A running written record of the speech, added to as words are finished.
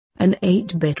An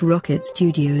 8-Bit Rocket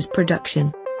Studios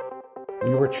production.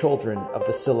 We were children of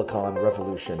the Silicon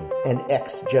Revolution, an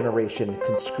X generation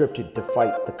conscripted to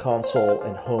fight the console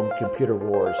and home computer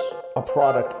wars. A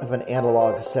product of an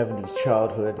analog 70s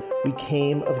childhood, we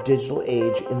came of digital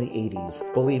age in the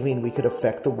 80s, believing we could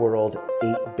affect the world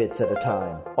 8 bits at a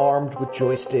time. Armed with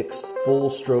joysticks,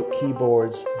 full-stroke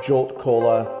keyboards, Jolt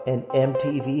Cola, and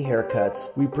MTV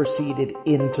haircuts, we proceeded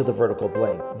into the vertical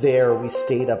blink. There, we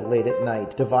stayed up late at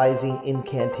night, devising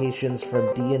incantations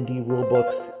from D&D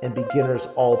rulebooks and beginner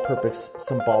all-purpose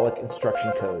symbolic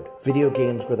instruction code. Video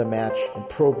games were the match, and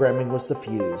programming was the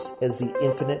fuse, as the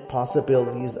infinite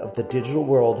possibilities of the digital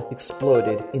world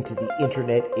exploded into the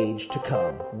internet age to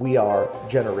come. We are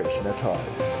Generation Atari.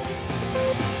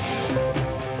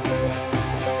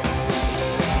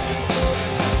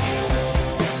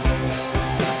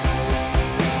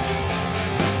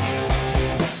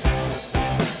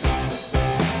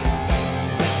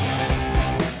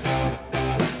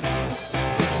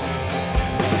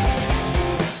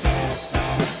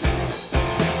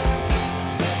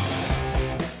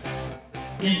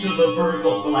 Into the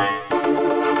vertical blank.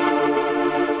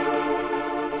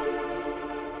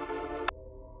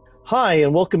 Hi,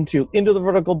 and welcome to Into the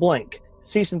Vertical Blank,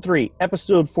 Season 3,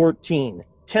 Episode 14,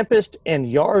 Tempest and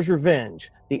Yar's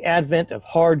Revenge, the Advent of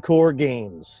Hardcore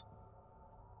Games.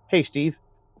 Hey, Steve.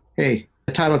 Hey,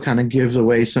 the title kind of gives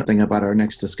away something about our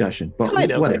next discussion, but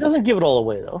Kind of. whatever. It doesn't give it all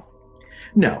away, though.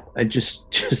 No, just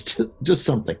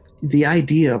something. The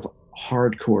idea of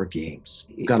hardcore games.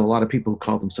 You've got a lot of people who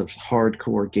call themselves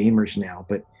hardcore gamers now,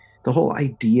 but the whole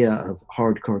idea of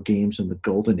hardcore games in the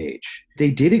golden age,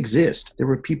 they did exist. There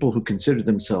were people who considered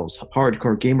themselves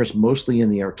hardcore gamers, mostly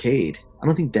in the arcade. I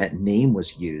don't think that name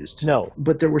was used. No.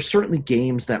 But there were certainly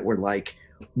games that were like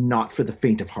not for the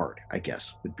faint of heart, I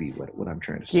guess, would be what I'm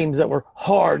trying to say. Games that were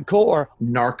hardcore.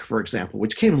 Narc, for example,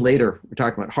 which came later. We're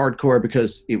talking about hardcore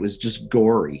because it was just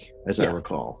gory, as I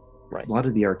recall. Right. A lot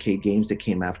of the arcade games that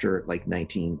came after like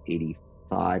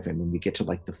 1985, and when we get to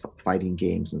like the fighting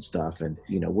games and stuff, and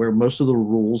where most of the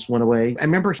rules went away. I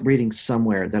remember reading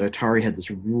somewhere that Atari had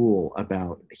this rule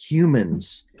about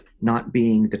humans not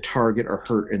being the target or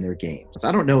hurt in their games.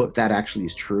 I don't know if that actually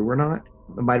is true or not.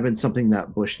 It might have been something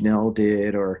that Bushnell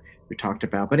did or we talked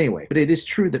about. But anyway, but it is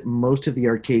true that most of the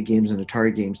arcade games and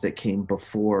Atari games that came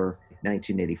before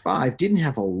 1985 didn't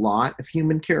have a lot of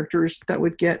human characters that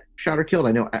would get shot or killed.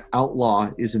 I know Outlaw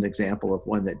is an example of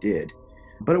one that did,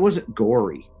 but it wasn't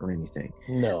gory or anything.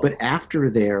 No. But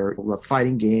after there, the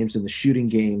fighting games and the shooting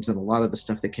games and a lot of the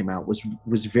stuff that came out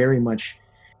was very much,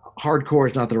 hardcore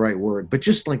is not the right word, but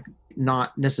just like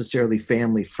not necessarily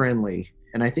family friendly.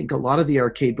 And I think a lot of the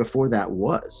arcade before that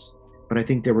was, but I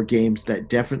think there were games that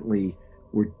definitely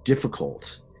were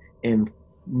difficult and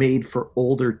made for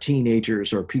older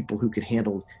teenagers or people who could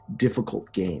handle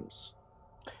difficult games.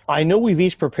 I know we've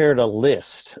each prepared a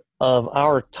list of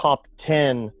our top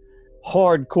 10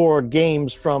 hardcore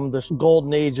games from the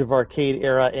golden age of arcade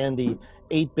era and the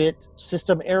 8-bit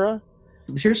system era.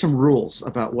 Here's some rules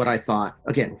about what I thought.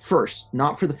 Again, first,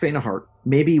 not for the faint of heart.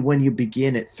 Maybe when you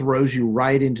begin, it throws you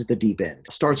right into the deep end.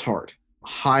 Starts hard,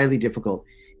 highly difficult.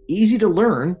 Easy to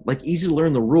learn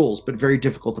the rules, but very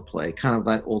difficult to play. Kind of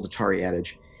that old Atari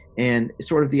adage. And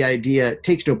sort of the idea,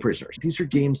 takes no prisoners. These are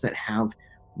games that have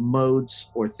modes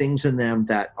or things in them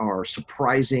that are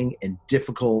surprising and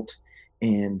difficult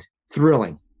and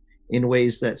thrilling in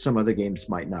ways that some other games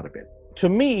might not have been. To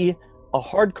me, a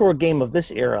hardcore game of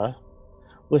this era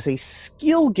was a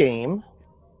skill game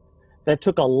that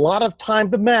took a lot of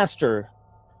time to master,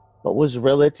 but was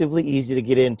relatively easy to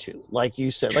get into. Like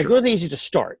you said, like it was easy to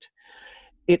start.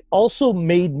 It also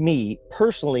made me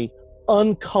personally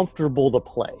uncomfortable to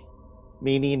play,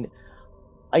 meaning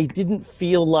I didn't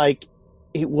feel like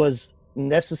it was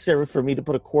necessary for me to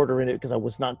put a quarter in it because I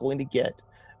was not going to get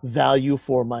value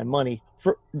for my money.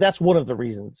 That's one of the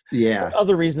reasons. Yeah.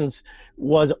 Other reasons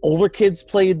was older kids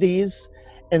played these,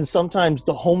 and sometimes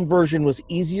the home version was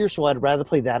easier, so I'd rather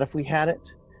play that if we had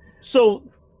it. So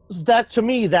that, to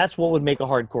me, that's what would make a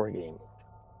hardcore game.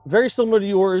 Very similar to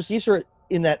yours. These are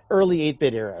in that early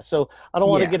 8-bit era, so I don't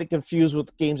want to get it confused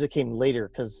with games that came later,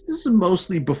 because this is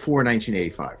mostly before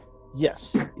 1985.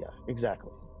 Yes, yeah,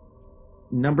 exactly.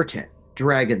 Number 10,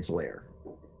 Dragon's Lair.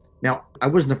 Now, I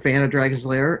wasn't a fan of Dragon's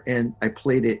Lair, and I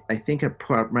played it. I think I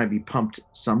maybe pumped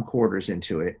some quarters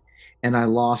into it, and I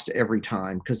lost every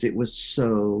time because it was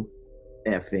so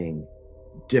effing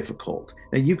difficult.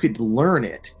 Now, you could learn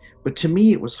it, but to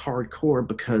me, it was hardcore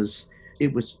because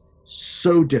it was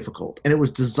so difficult, and it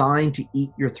was designed to eat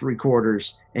your 3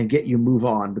 quarters and get you move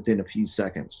on within a few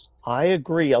seconds. I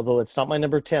agree, although it's not my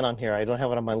number 10 on here. I don't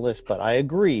have it on my list, but I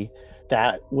agree.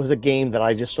 that was a game that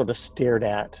I just sort of stared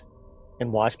at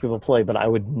and watched people play, but I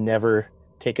would never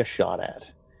take a shot at.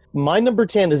 My number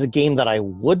 10 is a game that I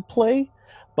would play,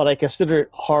 but I consider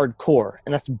it hardcore,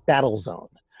 and that's Battlezone.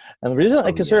 And the reason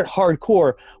I consider it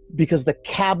hardcore, because the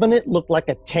cabinet looked like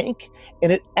a tank,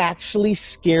 and it actually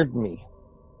scared me.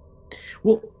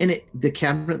 Well, and the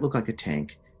cabinet looked like a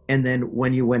tank, and then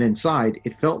when you went inside,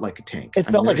 it felt like a tank. It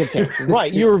felt like a tank,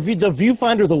 right? The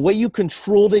viewfinder, the way you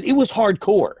controlled it, it was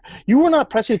hardcore. You were not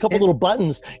pressing a couple little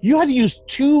buttons. You had to use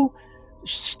 2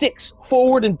 sticks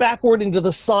forward and backward into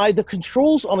the side. The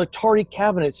controls on Atari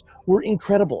cabinets were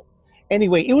incredible.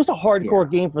 Anyway, it was a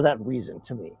hardcore game for that reason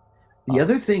to me. The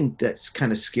other thing that's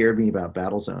kind of scared me about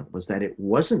Battlezone was that it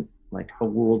wasn't like a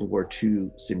World War II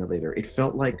simulator. It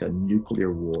felt like a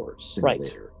nuclear war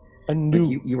simulator. Right.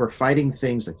 Like you were fighting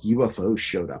things like UFOs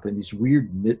showed up and these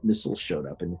weird missiles showed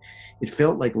up, and it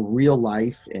felt like real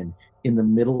life. And in the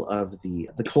middle of the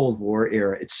Cold War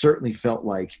era, it certainly felt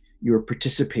like you were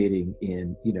participating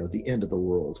in, the end of the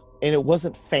world. And it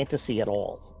wasn't fantasy at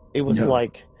all. It was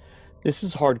like, this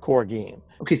is hardcore game.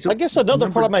 Okay, so I guess another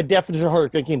part of my definition of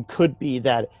hardcore game could be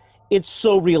that it's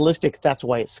so realistic, that's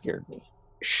why it scared me.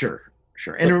 Sure.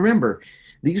 And remember,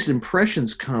 these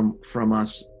impressions come from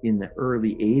us in the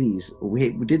early 80s.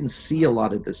 We didn't see a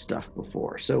lot of this stuff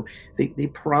before. So they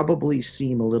probably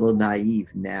seem a little naive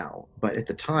now, but at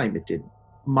the time it didn't.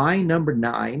 My number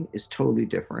 9 is totally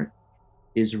different,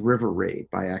 is River Raid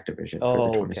by Activision for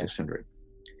the 2600. Okay.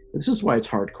 This is why it's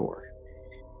hardcore.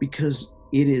 Because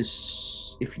it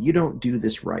is, if you don't do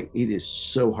this right, it is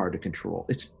so hard to control.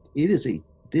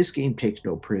 This game takes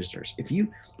no prisoners. If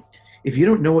you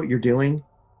don't know what you're doing,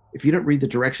 if you don't read the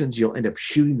directions, you'll end up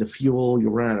shooting the fuel.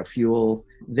 You'll run out of fuel.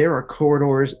 There are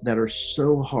corridors that are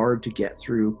so hard to get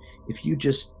through. If you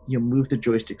just move the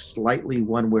joystick slightly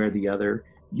one way or the other,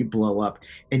 you blow up.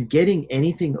 And getting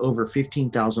anything over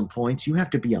 15,000 points, you have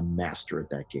to be a master at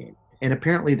that game. And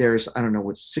apparently there's,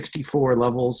 64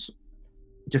 levels,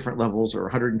 different levels, or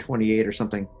 128 or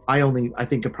something. I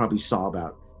think I probably saw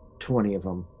about 20 of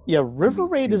them. Yeah, River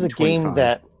Raid is a game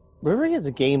that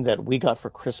we got for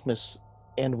Christmas,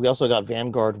 and we also got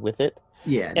Vanguard with it.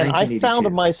 Yeah, and I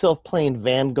found myself playing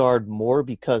Vanguard more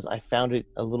because I found it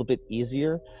a little bit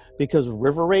easier, because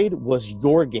River Raid was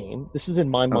your game. This is in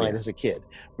my mind as a kid,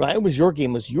 right? It was your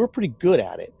game, you were pretty good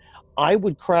at it. I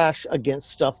would crash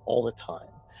against stuff all the time.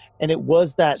 And it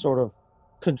was that sort of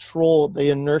control, the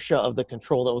inertia of the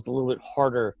control that was a little bit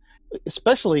harder,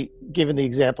 especially given the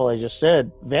example I just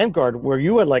said, Vanguard, where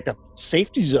you had like a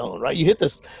safety zone, right? You hit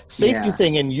this safety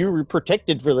thing and you were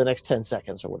protected for the next 10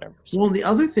 seconds or whatever. So. Well, the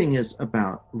other thing is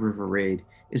about River Raid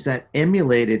is that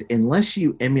emulated, unless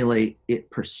you emulate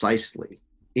it precisely,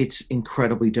 it's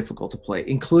incredibly difficult to play,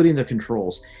 including the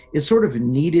controls. It sort of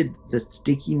needed the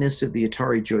stickiness of the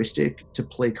Atari joystick to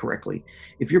play correctly.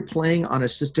 If you're playing on a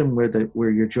system where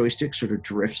your joystick sort of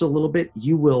drifts a little bit,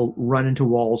 you will run into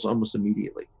walls almost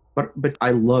immediately. But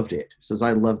I loved it. Says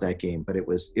I love that game, but it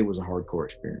was a hardcore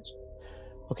experience.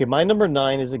 Okay, my number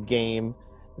 9 is a game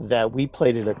that we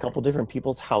played at a couple different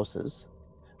people's houses,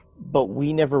 but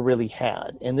we never really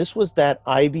had. And this was that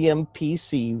IBM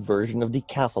PC version of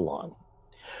Decathlon,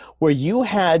 where you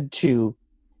had to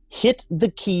hit the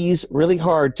keys really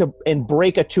hard and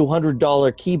break a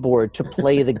 $200 keyboard to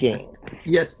play the game.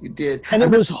 Yes, you did. And it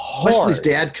was hard. Wesley's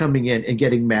dad coming in and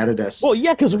getting mad at us. Well,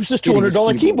 yeah, because it was just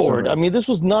 $200 keyboard. I mean, this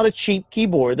was not a cheap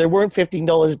keyboard. They weren't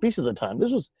 $15 a piece at the time.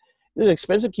 This was an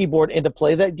expensive keyboard, and to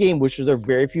play that game, which there are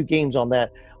very few games on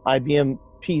that IBM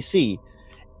PC,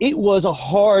 it was a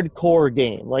hardcore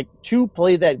game. Like, to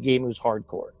play that game, it was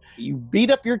hardcore. You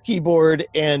beat up your keyboard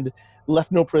and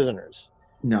left no prisoners.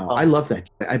 No, I love that.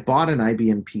 I bought an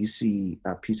IBM PC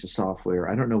piece of software.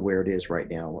 I don't know where it is right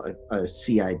now, a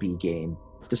CIB game.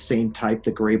 The same type,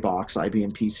 the gray box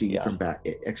IBM PC from back,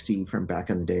 XT from back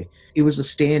in the day. It was a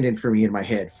stand-in for me in my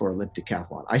head for Olympic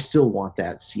Decathlon. I still want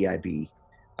that CIB.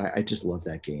 I just love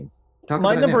that game.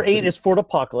 My number 8 is Fort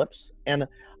Apocalypse, and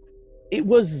it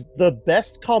was the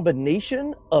best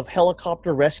combination of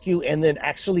helicopter rescue and then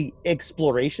actually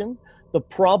exploration. The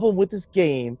problem with this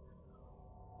game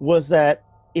was that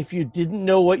if you didn't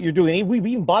know what you're doing, we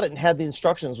even bought it and had the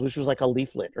instructions, which was like a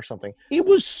leaflet or something. It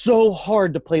was so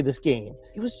hard to play this game.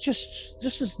 It was just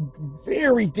this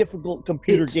very difficult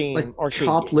computer game. Like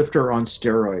Choplifter on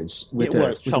steroids with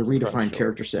a redefined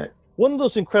character set. One of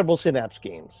those incredible Synapse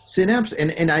games. Synapse,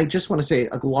 and I just want to say,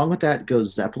 along with that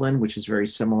goes Zeppelin, which is very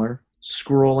similar.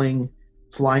 Scrolling,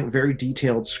 flying, very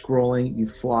detailed scrolling. You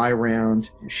fly around,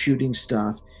 shooting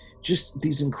stuff. just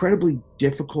these incredibly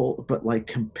difficult but like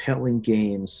compelling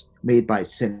games made by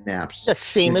Synapse. Yeah,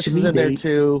 Seamus is in there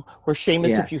too. Or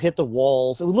Seamus, if you hit the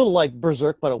walls, it was a little like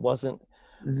Berserk, but it wasn't.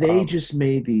 They just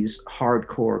made these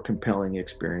hardcore, compelling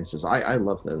experiences. I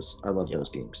love those. I love those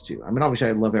games too. I mean, obviously,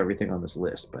 I love everything on this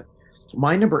list, but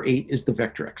my number 8 is the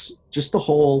Vectrex. Just the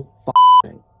whole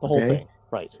thing. The whole thing,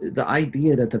 right? The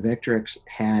idea that the Vectrex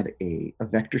had a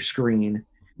vector screen.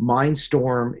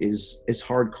 Mindstorm is as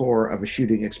hardcore of a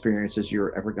shooting experience as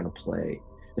you're ever going to play.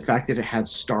 The fact that it had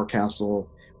Star Castle,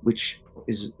 which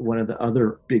is one of the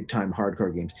other big-time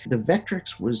hardcore games. The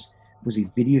Vectrex was a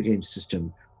video game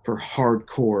system for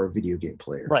hardcore video game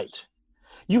players. Right.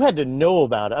 You had to know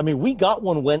about it. I mean, we got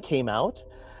one when it came out,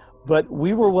 but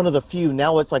we were one of the few.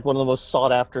 Now it's like one of the most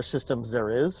sought-after systems there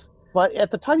is. But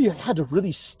at the time, you had to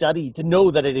really study to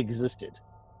know that it existed.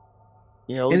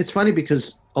 You know? And it's funny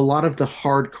because a lot of the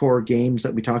hardcore games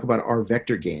that we talk about are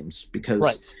vector games because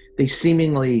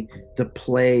the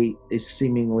play is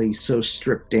seemingly so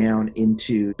stripped down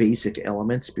into basic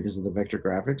elements because of the vector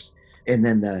graphics. And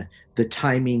then the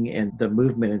timing and the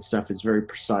movement and stuff is very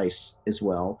precise as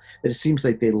well. That it seems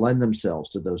like they lend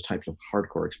themselves to those types of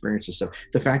hardcore experiences. So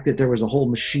the fact that there was a whole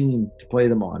machine to play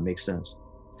them on makes sense.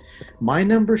 My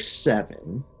number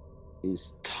 7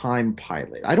 is Time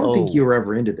Pilot. I don't think you were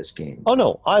ever into this game. Oh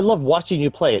no, I love watching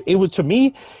you play it. It was, to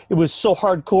me, it was so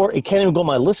hardcore. It can't even go on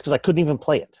my list because I couldn't even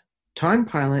play it. Time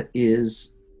Pilot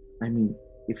is, I mean,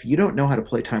 if you don't know how to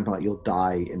play Time Pilot, you'll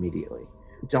die immediately.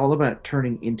 It's all about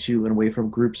turning into and away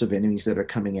from groups of enemies that are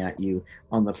coming at you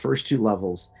on the first 2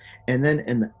 levels. And then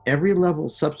in every level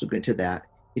subsequent to that,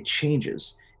 it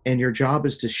changes. And your job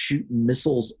is to shoot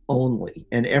missiles only.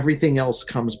 And everything else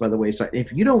comes by the wayside.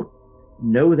 If you don't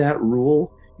know that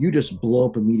rule, you just blow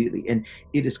up immediately. And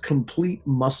it is complete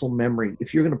muscle memory.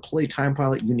 If you're going to play Time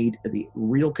Pilot, you need the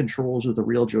real controls with a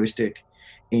real joystick.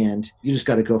 And you just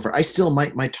got to go for it. I still,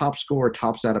 my top score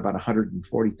tops out about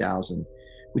 140,000.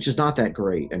 Which is not that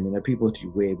great. I mean, there are people who do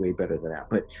way, way better than that.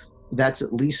 But that's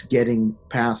at least getting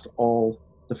past all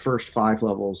the first 5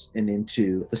 levels and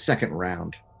into the second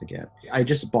round again. I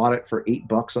just bought it for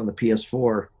 $8 on the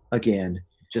PS4 again,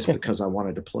 just because I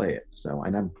wanted to play it. So,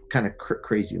 and I'm kind of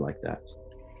crazy like that.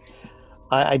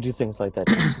 I do things like that.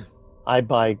 I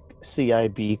buy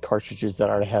CIB cartridges that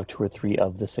already have 2 or 3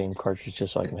 of the same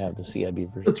cartridges so I can have the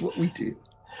CIB version. That's what we do.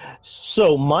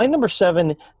 So my number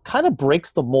 7 kind of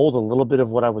breaks the mold a little bit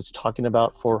of what I was talking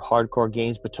about for hardcore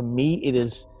games, but to me it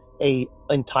is a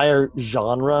entire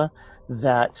genre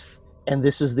that, and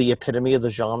this is the epitome of the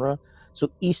genre.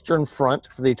 So Eastern Front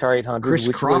for the Atari 800. Chris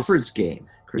Crawford's game.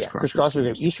 Chris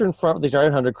Crawford's game. Eastern Front for the Atari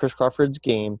 800, Chris Crawford's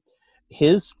game.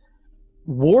 His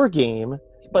war game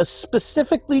was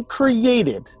specifically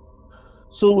created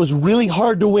so it was really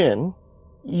hard to win.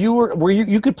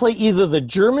 You could play either the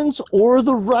Germans or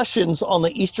the Russians on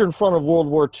the Eastern Front of World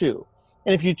War II.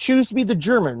 And if you choose to be the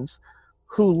Germans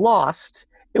who lost,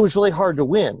 it was really hard to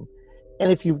win.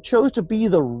 And if you chose to be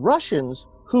the Russians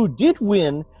who did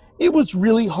win, it was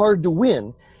really hard to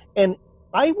win. And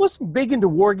I wasn't big into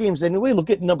war games anyway. Look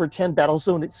at number 10,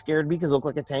 Battlezone. It scared me because it looked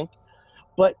like a tank.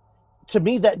 But to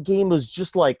me, that game was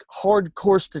just like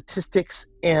hardcore statistics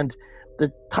and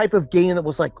the type of game that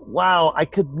was like, wow, I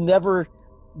could never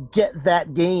get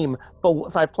that game, but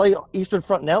if I play Eastern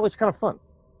Front now, it's kind of fun.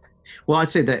 Well, I'd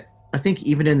say that I think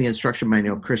even in the instruction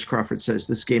manual, Chris Crawford says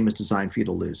this game is designed for you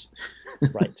to lose.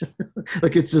 Right.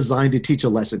 Like it's designed to teach a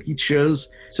lesson. He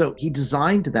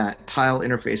designed that tile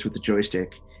interface with the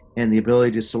joystick and the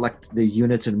ability to select the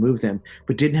units and move them,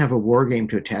 but didn't have a war game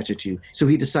to attach it to. So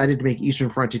he decided to make Eastern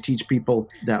Front to teach people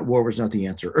that war was not the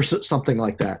answer, or something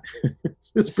like that.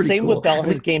 It's pretty Same cool. with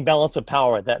his game Balance of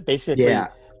Power, that basically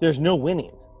there's no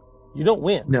winning. You don't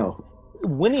win. No.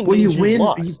 Winning means you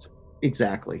lost.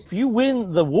 Exactly. If you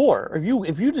win the war,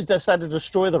 if you just decide to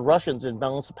destroy the Russians in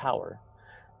Balance of Power,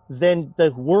 then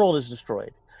the world is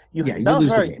destroyed. You lose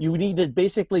the game. You need to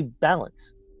basically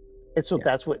balance. And so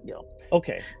that's what,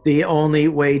 okay. The only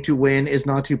way to win is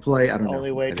not to play. I don't know. The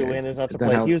only way to win is not to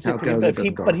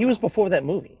play. But he was before that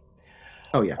movie.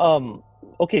 Oh, yeah.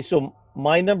 Okay, so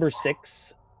my number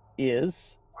 6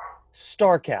 is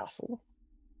Star Castle.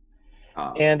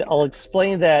 And I'll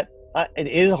explain that it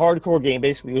is a hardcore game.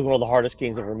 Basically, it was one of the hardest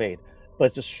games ever made.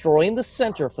 But destroying the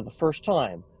center for the first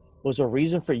time was a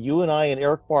reason for you and I and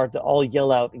Eric Bart to all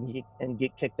yell out and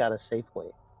get kicked out of Safeway.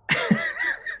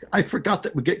 I forgot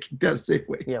that we get kicked out of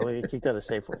Safeway. Yeah, we get kicked out of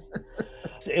Safeway.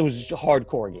 It was a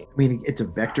hardcore game. I mean, it's a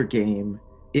vector game.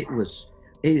 It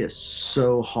is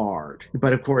so hard.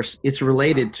 But of course, it's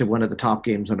related to one of the top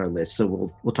games on our list,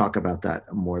 so we'll talk about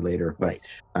that more later. But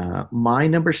right. My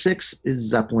number 6 is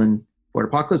Zeppelin. Board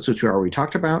Apocalypse, which we already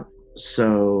talked about.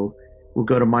 So we'll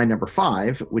go to my number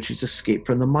 5, which is Escape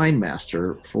from the Mine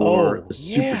Master for the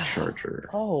Supercharger.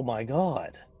 Oh my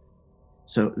God.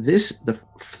 So the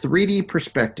 3D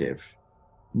perspective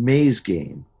maze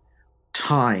game,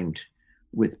 timed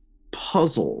with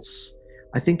puzzles.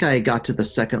 I think I got to the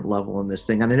second level in this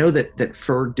thing. And I know that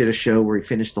Ferg did a show where he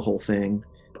finished the whole thing,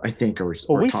 I think.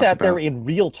 Well, we sat there in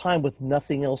real time with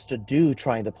nothing else to do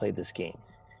trying to play this game.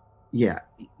 Yeah,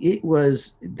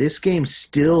 this game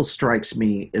still strikes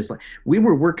me as like, we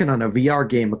were working on a VR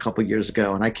game a couple years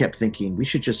ago, and I kept thinking we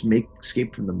should just make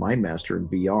Escape from the Mine Master in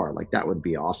VR. Like, that would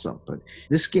be awesome. But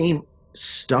this game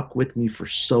stuck with me for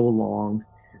so long.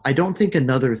 I don't think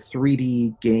another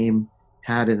 3D game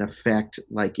had an effect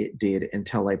like it did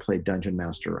until I played Dungeon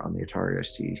Master on the Atari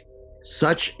ST.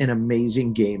 Such an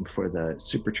amazing game for the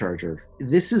Supercharger.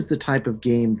 This is the type of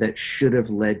game that should have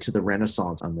led to the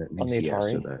renaissance on the VCS. On the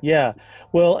Atari. Yeah.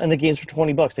 Well, and the games for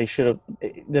 $20, they should have.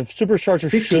 The Supercharger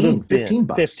 15, should have been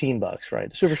 $15, right?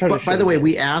 The Supercharger. But by the way,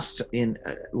 we asked in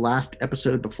last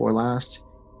episode before last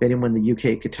if anyone in the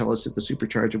UK could tell us if the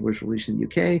Supercharger was released in the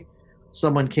UK.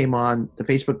 Someone came on the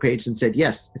Facebook page and said,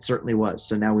 yes, it certainly was.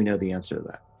 So now we know the answer to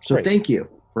that. So Thank you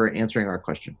for answering our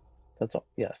question. That's all.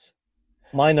 Yes.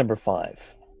 My number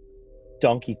 5,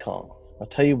 Donkey Kong. I'll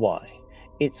tell you why.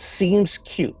 It seems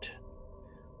cute,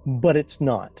 but it's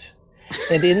not.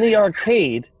 And in the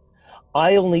arcade,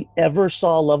 I only ever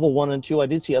saw level 1 and 2. I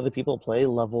did see other people play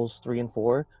levels 3 and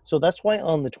 4. So that's why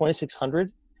on the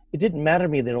 2600, it didn't matter to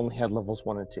me that it only had levels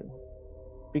 1 and 2.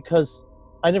 Because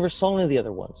I never saw any of the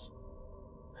other ones.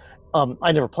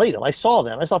 I never played them. I saw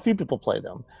them. I saw a few people play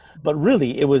them. But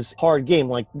really, it was a hard game.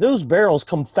 Like, those barrels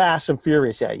come fast and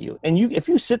furious at you. And if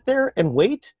you sit there and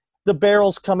wait, the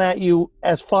barrels come at you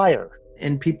as fire.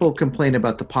 And people complain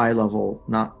about the pie level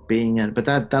not being in, but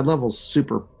that level's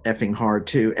super effing hard,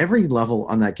 too. Every level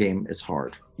on that game is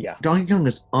hard. Yeah. Donkey Kong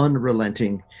is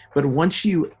unrelenting. But once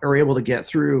you are able to get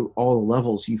through all the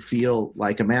levels, you feel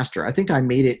like a master. I think I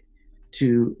made it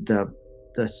to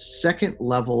the second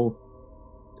level,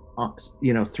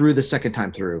 through the second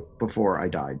time through before I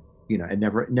died, and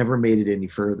never made it any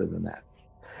further than that.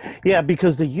 Yeah,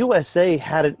 because the USA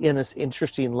had it in its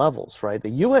interesting levels, right? The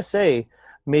USA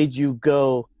made you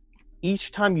go,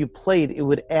 each time you played, it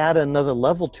would add another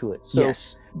level to it. So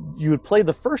yes. You would play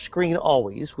the first screen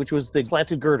always, which was the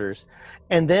slanted girders.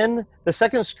 And then the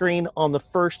second screen on the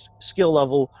first skill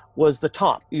level was the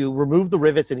top. You remove the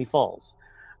rivets and he falls.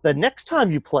 The next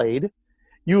time you played,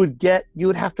 you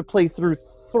would have to play through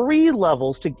 3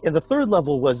 levels and the third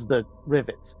level was the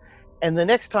rivets. And the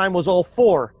next time was all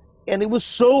 4. And it was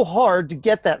so hard to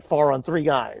get that far on 3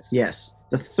 guys. Yes.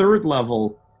 The third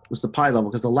level was the pie level,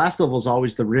 because the last level is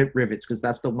always the rivets, because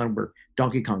that's the one where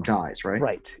Donkey Kong dies, right?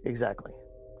 Right. Exactly.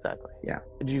 Yeah.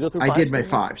 Did you go through 5? I did my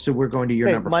 5. So we're going to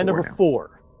your number 4 My number now.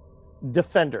 4,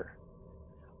 Defender.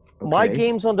 Okay. My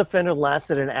games on Defender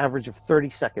lasted an average of 30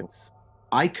 seconds.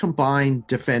 I combined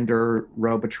Defender,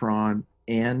 Robotron,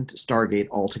 and Stargate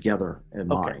all together in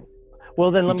mine. Well,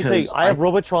 then let me tell you, I have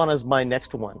Robotron as my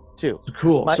next one, too.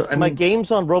 Cool. My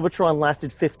games on Robotron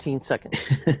lasted 15 seconds.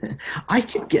 I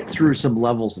could get through some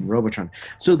levels in Robotron.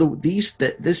 So this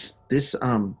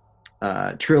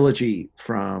trilogy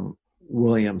from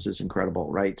Williams is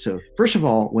incredible, right? So first of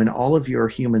all, when all of your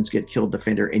humans get killed,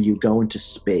 Defender, and you go into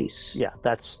space. Yeah,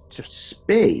 that's just...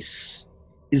 Space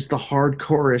is the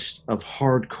hardcorest of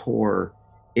hardcore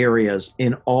areas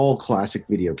in all classic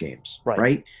video games,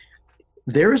 right?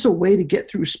 There is a way to get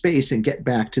through space and get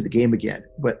back to the game again,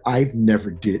 but I've never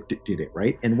did it,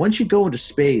 right? And once you go into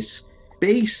space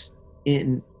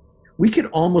we could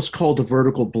almost call the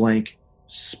vertical blank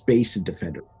space in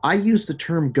Defender. I use the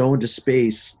term go into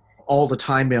space all the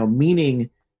time now, meaning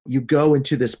you go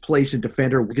into this place in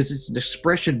Defender because it's an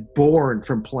expression born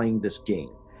from playing this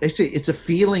game. They say it's a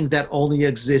feeling that only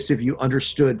exists if you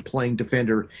understood playing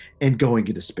Defender and going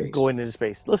into space.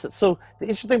 Listen, so the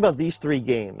interesting thing about these 3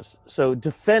 games, so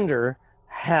Defender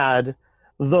had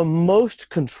the most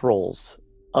controls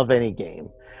of any game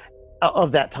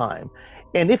of that time.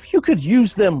 And if you could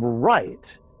use them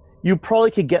right, you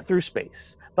probably could get through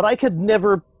space. But I could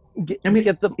never get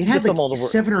them all to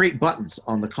work. 7 or 8 buttons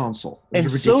on the console. And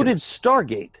so did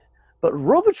Stargate. But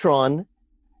Robotron,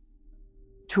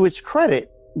 to its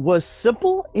credit, was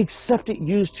simple, except it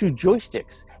used 2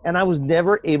 joysticks. And I was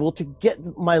never able to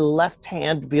get my left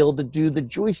hand to be able to do the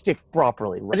joystick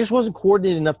properly. I just wasn't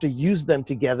coordinated enough to use them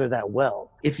together that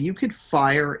well. If you could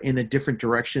fire in a different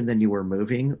direction than you were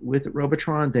moving with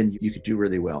Robotron, then you could do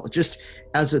really well. Just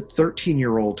as a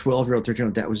 13-year-old, 12-year-old,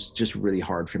 13-year-old, that was just really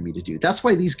hard for me to do. That's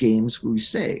why these games, we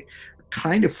say, are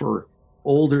kind of for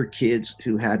older kids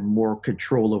who had more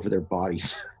control over their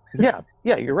bodies. Yeah,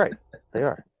 you're right. They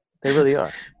are. They really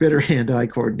are. Better hand-eye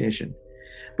coordination.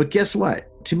 But guess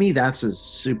what? To me, that's a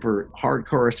super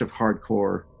hardcorest of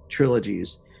hardcore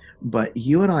trilogies. But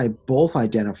you and I both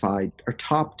identified our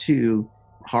top two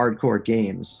hardcore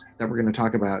games that we're going to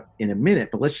talk about in a minute.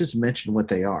 But let's just mention what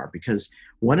they are, because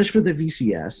one is for the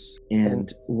VCS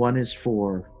and one is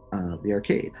for the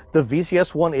arcade. The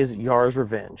VCS one is Yar's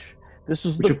Revenge. This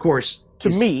is Which, of course,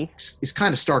 is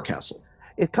kind of Star Castle.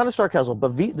 It's kind of Star Castle,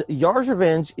 but Yar's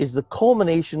Revenge is the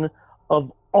culmination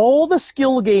of all the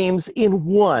skill games in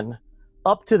one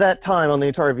up to that time on the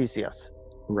Atari VCS.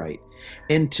 Right.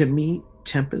 And to me,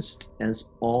 Tempest, as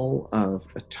all of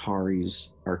Atari's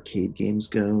arcade games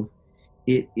go,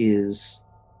 it is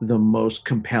the most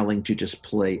compelling to just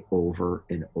play over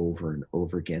and over and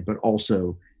over again, but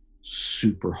also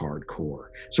super hardcore.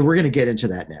 So we're going to get into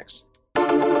that next.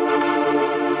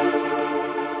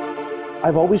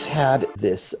 I've always had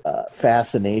this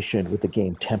fascination with the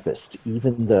game Tempest,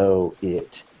 even though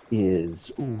it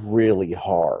is really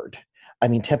hard. I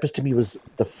mean, Tempest to me was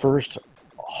the first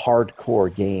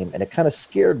hardcore game, and it kind of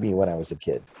scared me when I was a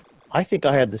kid. I think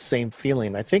I had the same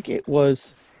feeling. I think it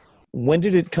was, when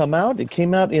did it come out? It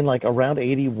came out in like around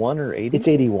 81 or 80? It's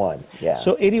 81, yeah.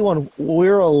 So 81,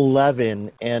 we're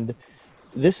 11, and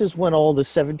this is when all the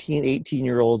 17,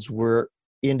 18-year-olds were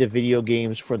into video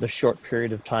games for the short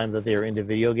period of time that they were into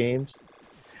video games.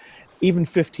 Even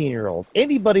 15-year-olds.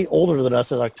 Anybody older than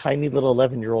us as like tiny little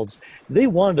 11-year-olds, they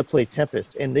wanted to play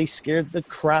Tempest, and they scared the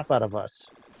crap out of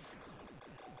us.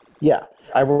 Yeah,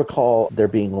 I recall there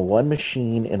being one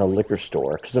machine in a liquor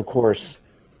store, because of course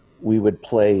we would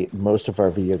play most of our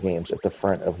video games at the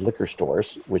front of liquor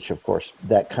stores, which of course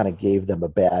that kind of gave them a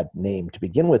bad name to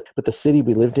begin with. But the city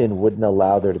we lived in wouldn't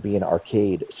allow there to be an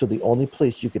arcade, so the only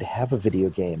place you could have a video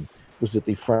game was at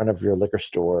the front of your liquor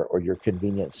store or your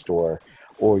convenience store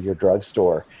or your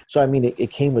drugstore. So I mean, it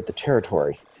came with the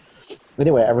territory.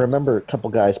 Anyway, I remember a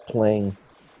couple guys playing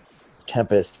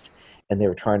Tempest, and they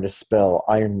were trying to spell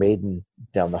Iron Maiden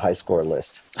down the high score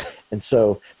list. And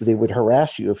so they would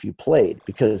harass you if you played,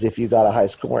 because if you got a high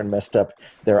score and messed up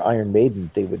their Iron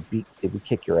Maiden, they would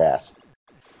kick your ass.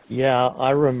 Yeah,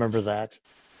 I remember that.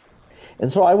 And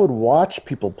so I would watch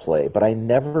people play, but I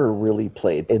never really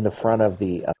played in the front of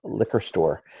the liquor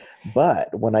store.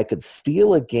 But when I could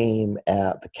steal a game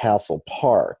at the Castle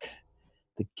Park,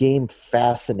 the game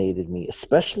fascinated me,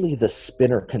 especially the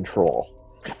spinner control.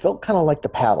 It felt kind of like the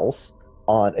paddles.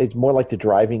 It's more like the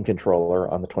driving controller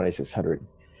on the 2600,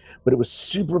 but it was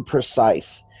super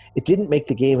precise. It didn't make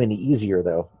the game any easier,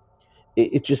 though.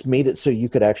 It just made it so you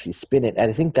could actually spin it. And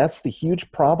I think that's the huge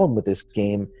problem with this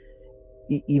game,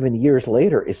 even years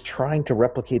later, is trying to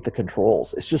replicate the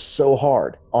controls. It's just so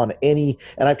hard on and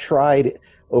I've tried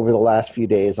over the last few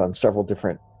days on several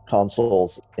different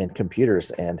consoles and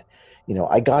computers, and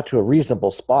I got to a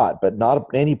reasonable spot, but not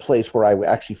any place where I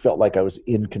actually felt like I was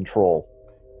in control.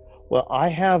 Well, I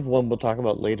have one we'll talk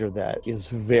about later that is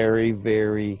very,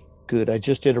 very good. I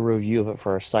just did a review of it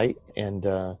for our site and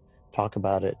talk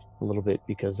about it a little bit,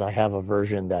 because I have a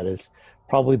version that is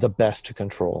probably the best to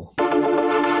control.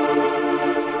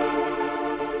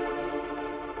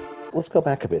 Let's go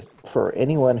back a bit. For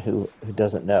anyone who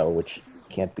doesn't know, which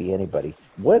can't be anybody,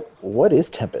 what is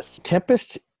Tempest?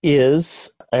 Tempest is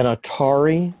an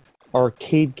Atari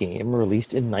arcade game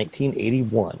released in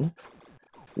 1981.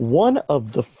 One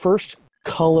of the first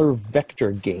color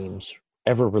vector games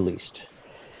ever released.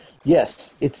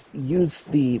 Yes, it's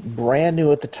used the brand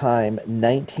new at the time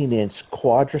 19-inch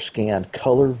Quadrascan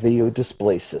color video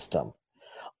display system.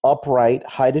 Upright,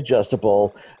 height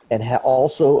adjustable, and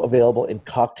also available in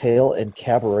cocktail and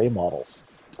cabaret models.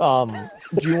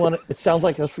 Do you want to? It sounds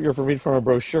like you're reading from a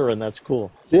brochure, and that's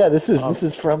cool. Yeah, this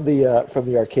is from the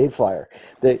arcade flyer.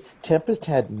 The Tempest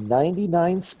had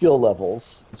 99 skill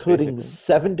levels, including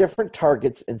 7 different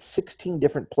targets and 16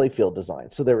 different playfield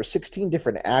designs. So there were 16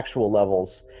 different actual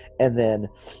levels, and then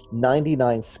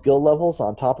 99 skill levels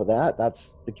on top of that.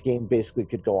 That's the game basically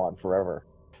could go on forever.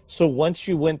 So once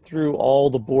you went through all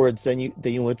the boards, then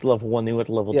you went to level 1, then you went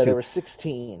to level 2. Yeah, there were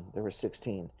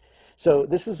 16. So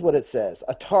this is what it says.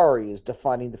 Atari is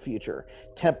defining the future.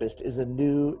 Tempest is a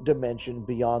new dimension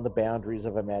beyond the boundaries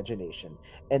of imagination.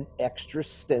 An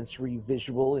extrasensory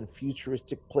visual and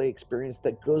futuristic play experience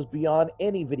that goes beyond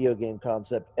any video game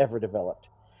concept ever developed.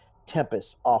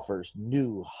 Tempest offers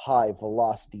new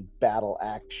high-velocity battle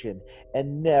action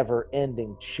and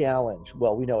never-ending challenge.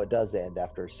 Well, we know it does end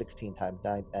after 16 times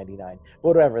 99.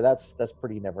 Whatever, that's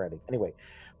pretty never-ending. Anyway,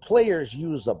 players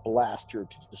use a blaster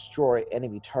to destroy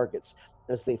enemy targets,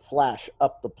 as they flash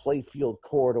up the playfield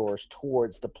corridors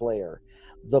towards the player.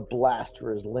 The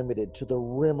blaster is limited to the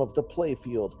rim of the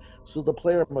playfield, so the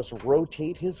player must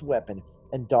rotate his weapon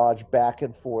and dodge back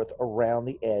and forth around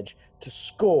the edge to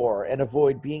score and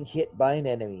avoid being hit by an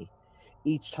enemy.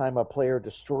 Each time a player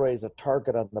destroys a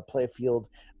target on the playfield,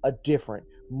 a different,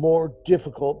 more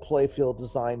difficult playfield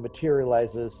design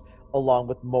materializes along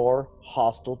with more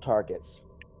hostile targets.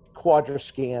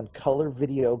 Quadrascan color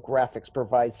video graphics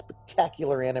provide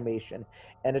spectacular animation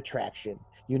and attraction.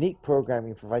 Unique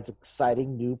programming provides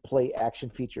exciting new play action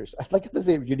features. I'd like to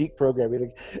say unique programming,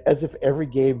 like, as if every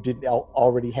game didn't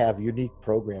already have unique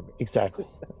programming. Exactly.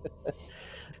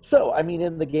 So, I mean,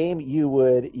 in the game, you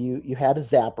had a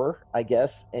zapper, I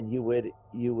guess, and you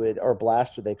would, or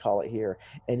blaster, they call it here,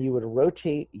 and you would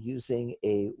rotate using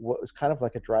what was kind of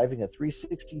like driving a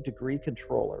 360-degree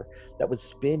controller that would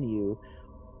spin you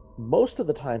most of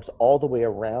the times all the way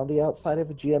around the outside of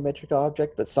a geometric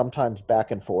object, but sometimes back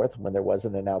and forth when there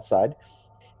wasn't an outside,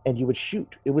 and you would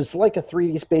shoot. It was like a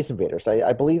 3D Space Invaders.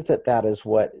 I believe that is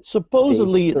what...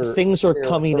 Supposedly, things are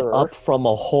coming up from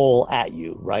a hole at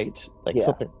you, right? Like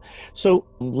something. So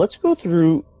let's go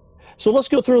through a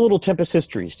little Tempest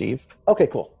history, Steve. Okay,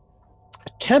 cool.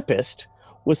 Tempest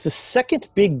was the second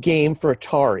big game for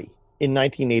Atari in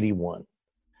 1981.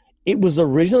 It was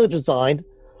originally designed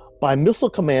by Missile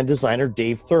Command designer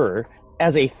Dave Thurr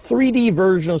as a 3D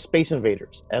version of Space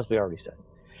Invaders, as we already said.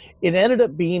 It ended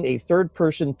up being a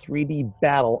third-person 3D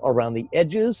battle around the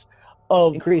edges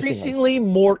of increasingly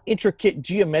more intricate,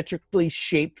 geometrically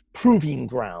shaped proving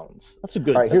grounds. That's a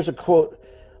good. All right, here's a quote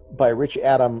by Rich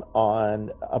Adam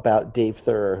about Dave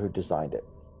Thurr, who designed it.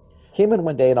 Came in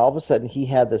one day, and all of a sudden, he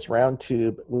had this round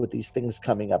tube with these things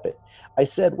coming up it. I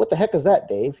said, "What the heck is that,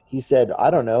 Dave?" He said,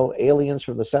 "I don't know. Aliens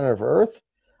from the center of Earth?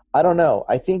 I don't know.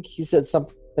 I think he said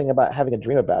something about having a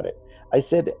dream about it." I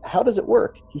said, "How does it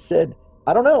work?" He said,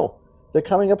 "I don't know. They're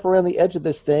coming up around the edge of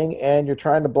this thing, and you're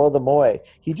trying to blow them away."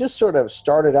 He just sort of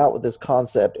started out with this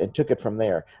concept and took it from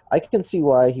there. I can see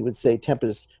why he would say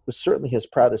Tempest was certainly his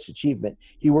proudest achievement.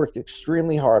 He worked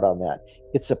extremely hard on that.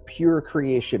 It's a pure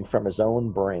creation from his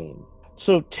own brain.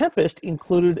 So Tempest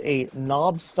included a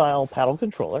knob-style paddle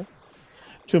controller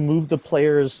to move the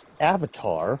player's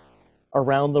avatar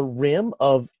around the rim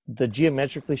of the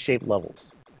geometrically shaped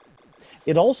levels.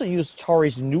 It also used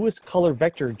Atari's newest color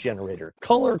vector generator,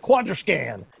 Color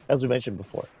Quadrascan, as we mentioned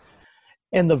before,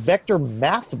 and the vector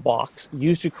math box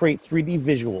used to create 3D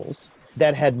visuals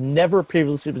that had never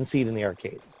previously been seen in the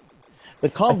arcades. The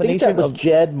combination I think that was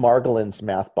Jed Margolin's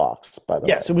math box, by the way.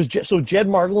 Yes, it was Jed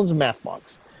Margolin's math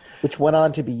box, which went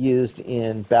on to be used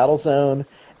in Battlezone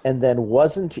and then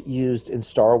wasn't used in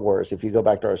Star Wars, if you go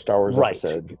back to our Star Wars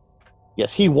episode.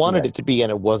 Yes, he wanted it to be,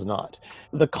 and it was not.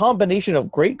 The combination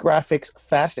of great graphics,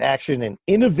 fast action, and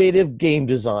innovative game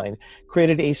design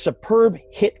created a superb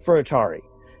hit for Atari.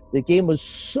 The game was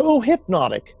so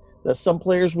hypnotic that some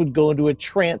players would go into a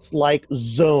trance-like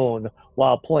zone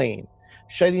while playing,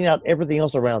 shutting out everything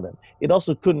else around them. It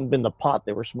also couldn't have been the pot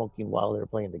they were smoking while they were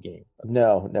playing the game.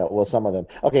 No. Well, some of them.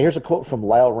 Okay, here's a quote from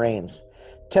Lyle Rains.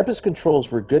 Tempest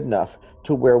controls were good enough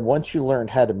to where once you learned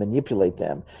how to manipulate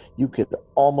them, you could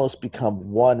almost become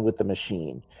one with the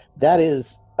machine. That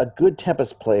is, a good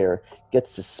Tempest player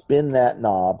gets to spin that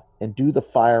knob and do the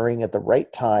firing at the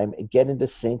right time and get into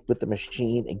sync with the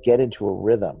machine and get into a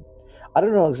rhythm. I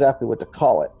don't know exactly what to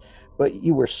call it, but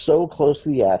you were so close to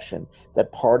the action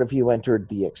that part of you entered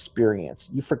the experience.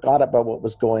 You forgot about what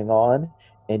was going on,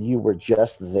 and you were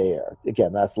just there.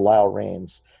 Again, that's Lyle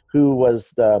Rains, who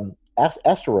was the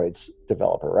Asteroids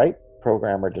developer, right?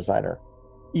 Programmer, designer.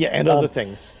 Yeah, and other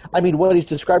things. I mean, what he's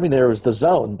describing there is the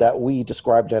zone that we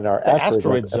described in our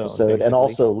Asteroids episode, zone, and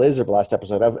also Laser Blast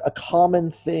episode. A common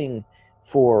thing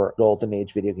for Golden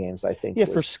Age video games, I think. Yeah,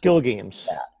 for skill games.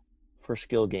 For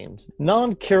skill games.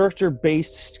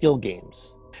 Non-character-based skill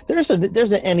games. There's an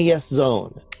NES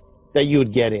zone that you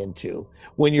would get into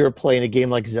when you're playing a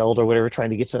game like Zelda or whatever, trying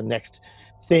to get to the next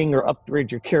thing or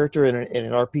upgrade your character in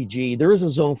an RPG. There is a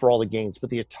zone for all the games,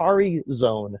 but the Atari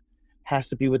zone has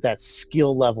to be with that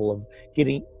skill level of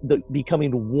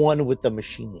becoming one with the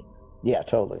machine. Yeah,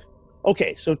 totally.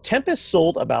 Okay, so Tempest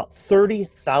sold about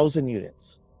 30,000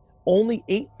 units, only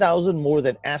 8,000 more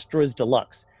than Asteroids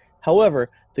Deluxe. However,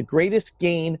 the greatest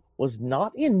gain was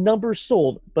not in numbers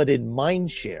sold, but in mind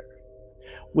share.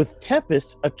 With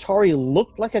Tempest, Atari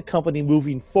looked like a company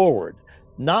moving forward,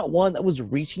 not one that was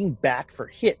reaching back for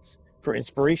hits for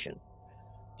inspiration.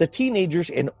 The teenagers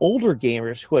and older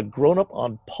gamers who had grown up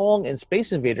on Pong and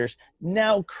Space Invaders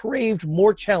now craved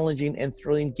more challenging and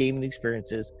thrilling gaming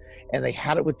experiences, and they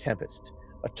had it with Tempest.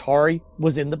 Atari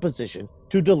was in the position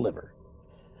to deliver.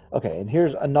 Okay, and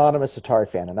here's anonymous Atari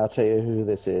fan, and I'll tell you who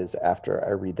this is after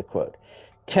I read the quote.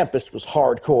 Tempest was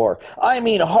hardcore. I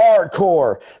mean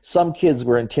hardcore. Some kids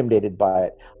were intimidated by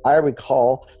it. I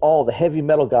recall all the heavy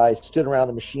metal guys stood around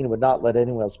the machine and would not let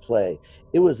anyone else play.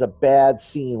 It was a bad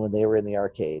scene when they were in the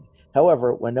arcade.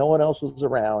 However, when no one else was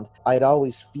around, I'd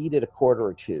always feed it a quarter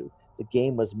or two. The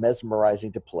game was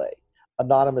mesmerizing to play.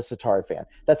 Anonymous Atari fan.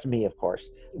 That's me, of course.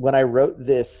 When I wrote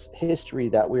this history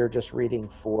that we were just reading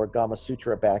for Gama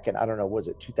Sutra back in, I don't know, was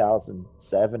it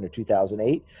 2007 or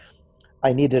 2008?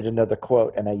 I needed another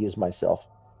quote, and I used myself.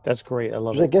 That's great. I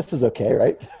love Which I it. guess is okay,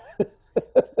 right?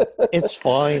 It's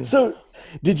fine. So,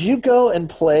 did you go and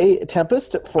play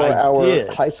Tempest for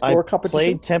our high score competition? I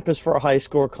played Tempest for a high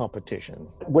score competition.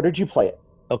 Where did you play it?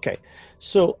 Okay.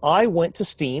 So I went to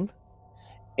Steam,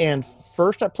 and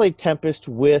first I played Tempest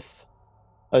with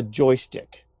a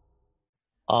joystick.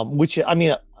 Which, I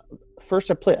mean, first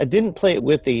I didn't play it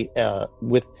with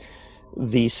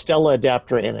the Stella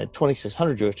adapter and a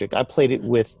 2600 joystick. I played it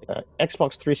with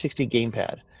Xbox 360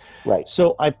 gamepad. Right.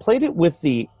 So I played it with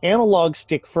the analog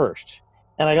stick first,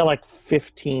 and I got like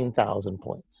 15,000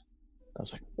 points. I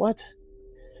was like, what?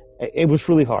 It was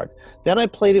really hard. Then I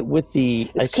played it with the...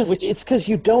 It's because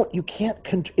you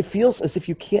can't... It feels as if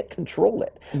you can't control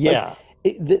it. Yeah. Like,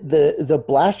 the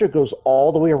blaster goes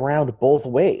all the way around both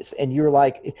ways, and you're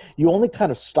like, you only kind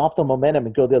of stop the momentum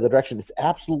and go the other direction. It's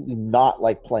absolutely not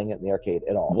like playing it in the arcade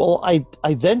at all. Well, I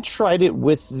then tried it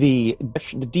with the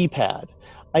D-pad.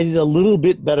 I did a little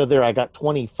bit better there. I got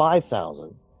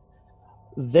 25,000.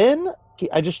 Then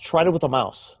I just tried it with a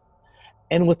mouse.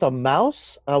 And with a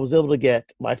mouse, I was able to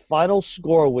get my final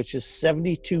score, which is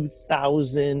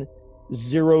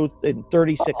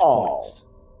 72,036 points.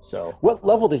 So, what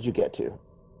level did you get to?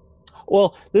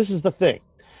 Well, this is the thing.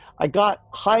 I got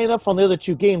high enough on the other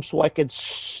two games so I could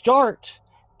start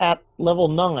at level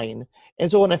 9.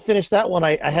 And so when I finished that one,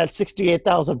 I had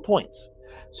 68,000 points.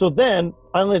 So then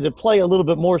I only had to play a little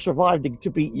bit more, survive to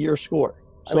beat your score.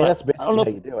 So I mean, that's basically how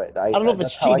you do it. I don't know if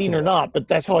it's cheating or not, but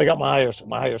that's how I got my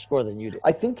higher score than you did.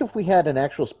 I think if we had an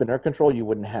actual spinner control, you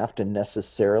wouldn't have to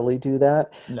necessarily do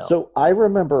that. No. So I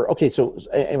remember, okay, so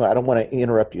anyway, I don't want to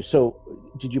interrupt you. So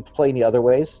did you play any other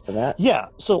ways than that? Yeah,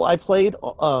 so I played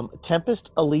Tempest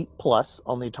Elite Plus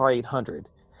on the Atari 800,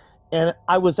 and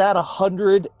I was at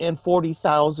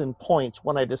 140,000 points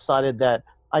when I decided that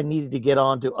I needed to get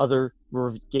on to other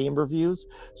game reviews,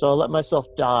 so I let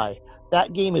myself die.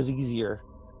 That game is easier,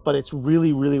 but it's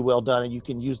really, really well done, and you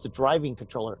can use the driving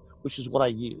controller, which is what I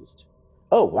used.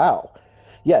 Oh, wow.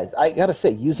 Yeah, I got to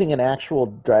say, using an actual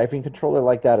driving controller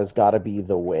like that has got to be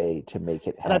the way to make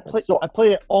it happen. And I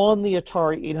played it on the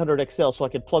Atari 800 XL, so I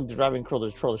could plug the driving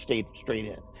controller straight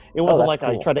in. It wasn't like cool.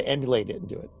 I tried to emulate it and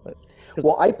do it.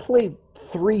 Well, I played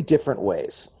 3 different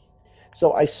ways.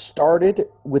 So I started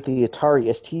with the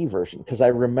Atari ST version because I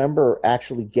remember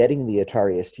actually getting the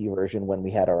Atari ST version when we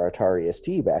had our Atari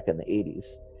ST back in the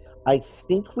 80s. I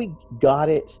think we got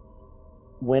it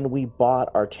when we bought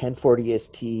our 1040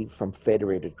 ST from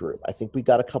Federated Group. I think we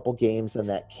got a couple games and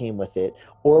that came with it,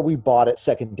 or we bought it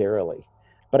secondarily.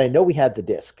 But I know we had the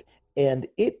disc, and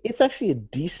it's actually a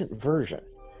decent version.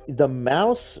 The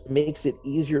mouse makes it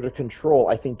easier to control,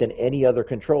 I think, than any other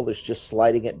controller. It's just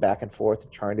sliding it back and forth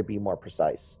and trying to be more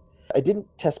precise. I didn't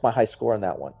test my high score on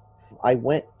that one. I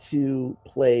went to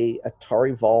play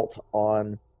Atari Vault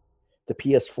on the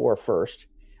PS4 first.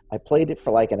 I played it for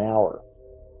like an hour,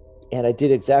 and I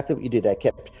did exactly what you did. I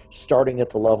kept starting at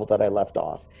the level that I left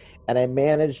off, and I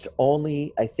managed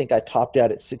I think I topped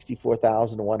out at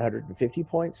 64,150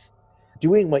 points,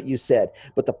 doing what you said.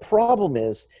 But the problem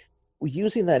is,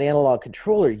 using that analog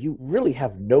controller, you really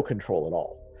have no control at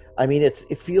all. I mean,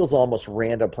 it feels almost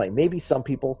random playing. Maybe some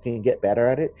people can get better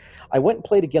at it. I went and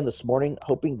played again this morning,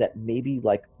 hoping that maybe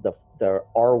like the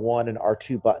R1 and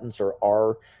R2 buttons or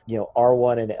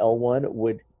R1 and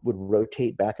L1 would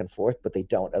rotate back and forth, but they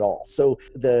don't at all. So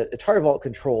the Atari Vault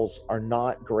controls are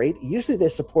not great. Usually they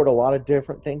support a lot of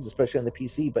different things, especially on the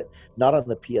PC, but not on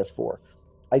the PS4.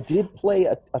 I did play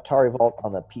Atari Vault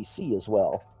on the PC as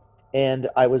well, and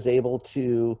I was able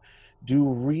to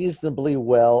do reasonably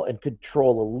well and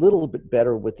control a little bit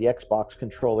better with the Xbox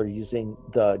controller using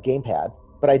the gamepad,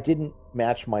 but I didn't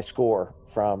match my score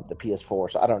from the PS4,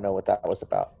 so I don't know what that was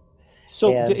about. So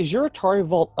is your Atari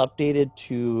Vault updated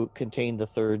to contain the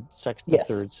third set of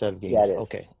games? Yeah, it is.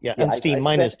 Okay. Yeah, and Steam,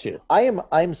 mine is too.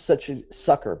 I'm such a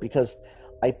sucker because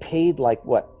I paid like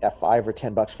 $5 or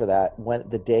 $10 for that when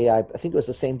the day I think it was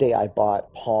the same day I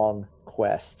bought Pong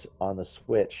Quest on the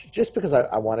Switch, just because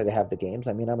I wanted to have the games.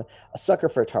 I mean, I'm a sucker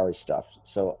for Atari stuff,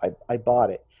 so I bought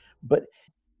it. But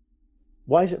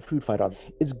Why is it Food Fight on?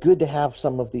 It's good to have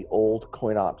some of the old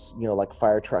coin ops, like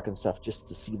Fire Truck and stuff, just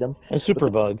to see them. And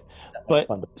Superbug, but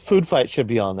fun Food Fight should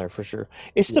be on there for sure.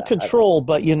 It's the Yeah, control,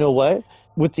 but you know what?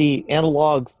 With the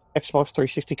analog Xbox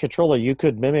 360 controller, you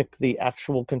could mimic the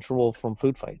actual control from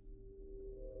Food Fight.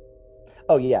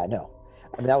 Oh yeah, no.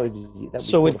 I mean that'd be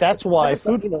So cool to that's play. why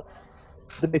That was,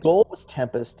 the goal was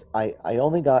Tempest. I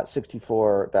only got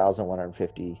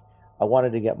 64,150. I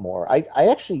wanted to get more. I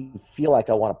actually feel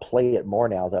like I want to play it more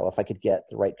now, though. If I could get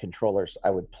the right controllers, I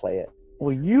would play it.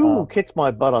 Well, you kicked my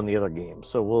butt on the other game,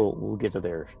 so we'll get to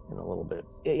there in a little bit.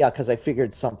 Yeah, because I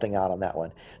figured something out on that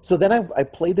one. So then I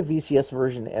played the VCS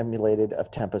version emulated of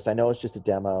Tempest. I know it's just a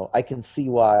demo. I can see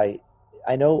why.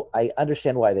 I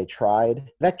understand why they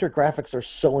tried. Vector graphics are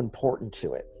so important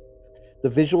to it. The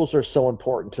visuals are so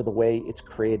important to the way it's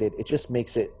created. It just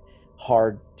makes it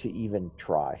hard to even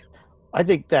try. I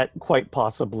think that quite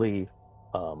possibly,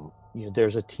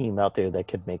 there's a team out there that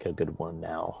could make a good one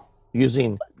now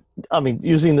using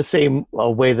the same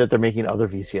way that they're making other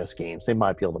VCS games. They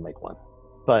might be able to make one,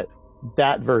 but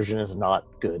that version is not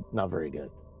good, not very good.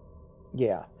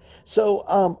 Yeah.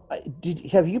 So,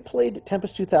 have you played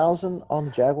Tempest 2000 on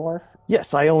the Jaguar?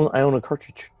 Yes, I own a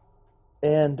cartridge.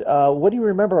 And what do you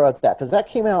remember about that? Because that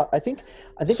came out, I think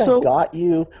I got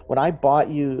you when I bought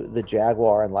you the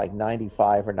Jaguar in like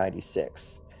 95 or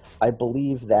 96. I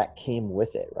believe that came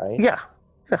with it, right? Yeah.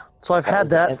 So I've had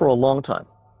that for a long time.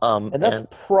 And that's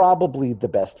probably the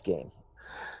best game.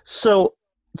 So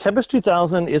Tempest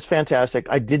 2000 is fantastic.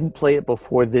 I didn't play it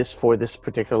for this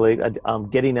particularly.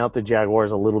 Getting out the Jaguar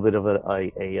is a little bit of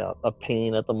a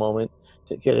pain at the moment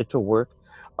to get it to work.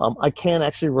 I can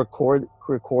actually record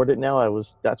it now.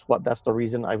 That's the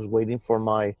reason I was waiting for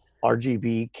my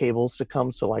RGB cables to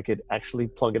come so I could actually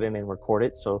plug it in and record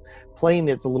it. So playing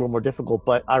it's a little more difficult,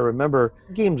 but I remember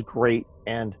the game's great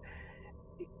and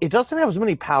it doesn't have as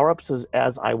many power-ups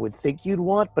as I would think you'd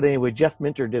want, but anyway, Jeff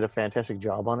Minter did a fantastic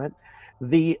job on it.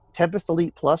 The Tempest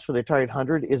Elite Plus for the Atari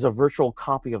 800 is a virtual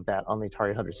copy of that on the Atari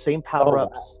 800. Same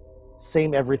power-ups,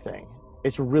 same everything.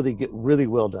 It's really good, really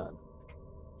well done.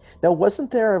 Now, wasn't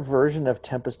there a version of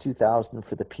Tempest 2000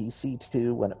 for the PC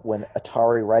too? When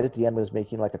Atari right at the end was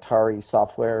making like Atari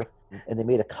software, and they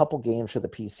made a couple games for the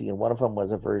PC, and one of them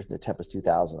was a version of Tempest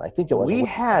 2000. I think it was. We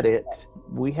had it.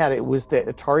 It was that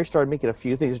Atari started making a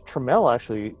few things. Tremel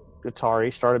actually,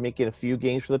 Atari started making a few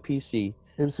games for the PC.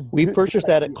 We purchased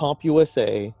that at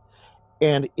CompUSA,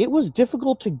 and it was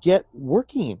difficult to get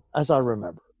working, as I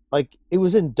remember. Like it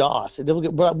was in DOS,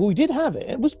 but we did have it.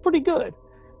 It was pretty good.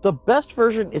 The best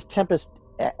version is Tempest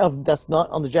that's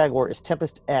not on the Jaguar. Is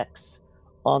Tempest X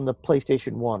on the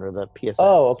PlayStation 1 or the PSX.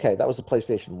 Oh, okay. That was the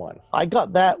PlayStation 1. I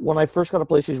got that when I first got a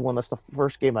PlayStation 1. That's the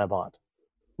first game I bought.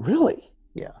 Really?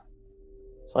 Yeah.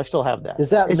 So I still have that.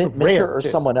 Is that Minter or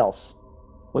someone else?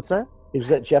 What's that? Is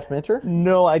that Jeff Minter?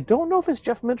 No, I don't know if it's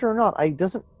Jeff Minter or not. I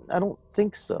don't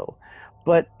think so.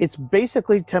 But it's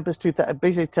basically Tempest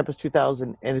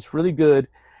 2000, and it's really good.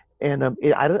 And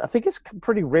I think it's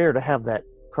pretty rare to have that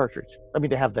cartridge.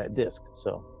 To have that disc.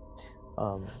 So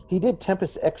he did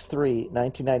Tempest X3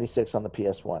 1996 on the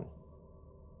PS1.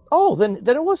 Oh, then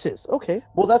it was his. Okay.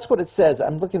 Well, that's what it says.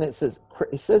 I'm looking at it.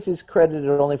 It says he's credited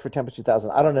only for Tempest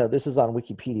 2000. I don't know. This is on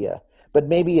Wikipedia, but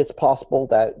maybe it's possible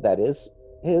that is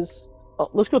his.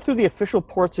 Let's go through the official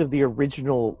ports of the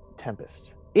original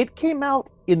Tempest. It came out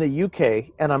in the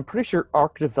UK, and I'm pretty sure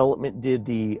Arc Development did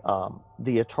the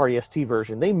Atari ST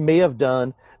version. They may have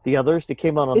done the others. They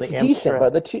came out on the Amstrad. It's decent,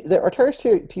 but the Atari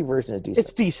ST version is decent.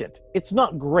 It's decent. It's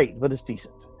not great, but it's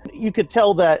decent. You could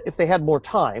tell that if they had more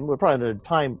time, we're probably in a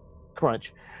time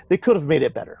crunch, they could have made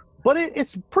it better. But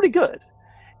it's pretty good.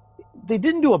 They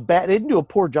didn't do a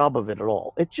poor job of it at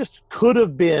all. It just could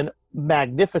have been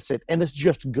magnificent, and it's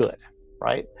just good,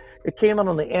 right? It came out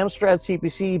on the Amstrad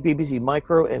CPC, BBC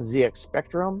Micro, and ZX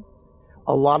Spectrum.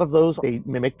 A lot of those, they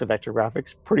mimic the vector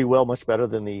graphics pretty well, much better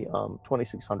than the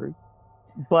 2600.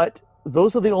 But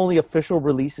those are the only official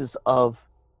releases of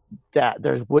that.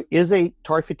 There is a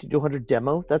Atari 5200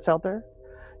 demo that's out there.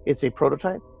 It's a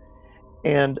prototype.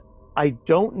 And I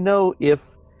don't know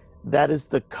if that is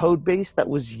the code base that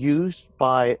was used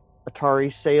by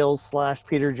Atari sales /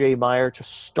 Peter J. Meyer to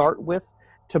start with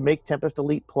to make Tempest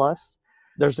Elite Plus.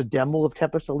 There's a demo of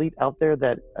Tempest Elite out there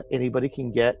that anybody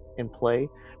can get and play,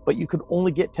 but you can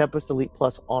only get Tempest Elite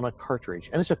Plus on a cartridge.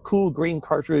 And it's a cool green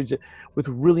cartridge with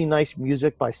really nice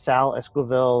music by Sal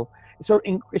Esquivel. It's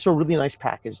a really nice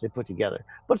package they put together,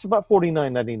 but it's about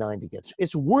 $49.99 to get.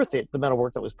 It's worth it, the amount of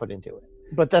work that was put into it.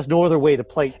 But that's no other way to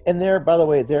play. And by the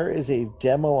way, there is a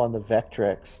demo on the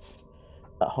Vectrex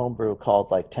homebrew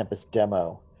called like Tempest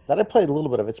Demo. That I played a little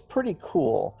bit of. It's pretty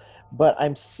cool, but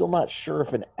I'm still not sure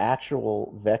if an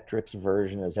actual Vectrex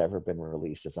version has ever been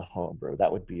released as a homebrew.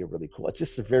 That would be really cool. It's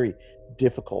just very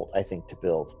difficult, I think, to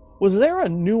build. Was there a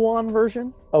Nuon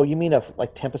version? Oh, you mean of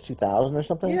like Tempest 2000 or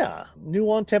something? Yeah,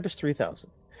 Nuon Tempest 3000.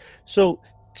 So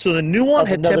the Nuon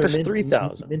had Tempest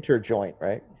 3000. Minter joint,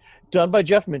 right? Done by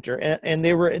Jeff Minter, and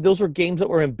those were games that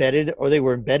were embedded, or they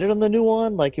were embedded on the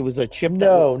Nuon, like it was a chip.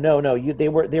 No. They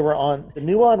were on the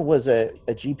Nuon was a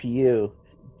GPU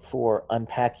for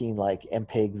unpacking like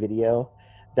MPEG video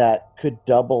that could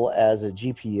double as a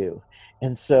GPU,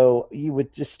 and so you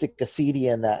would just stick a CD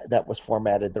in that was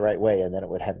formatted the right way, and then it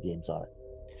would have games on it.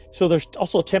 So there's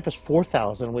also Tempest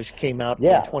 4000, which came out in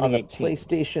 2018. On the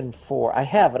PlayStation 4. I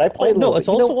have it. I played. No, it's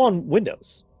also on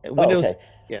Windows. Windows. Okay.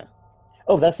 Yeah.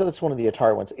 Oh, that's one of the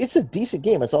Atari ones. It's a decent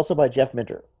game. It's also by Jeff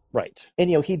Minter. Right. And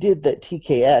he did the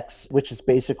TKX, which is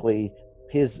basically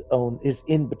his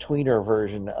in-betweener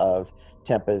version of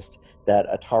Tempest that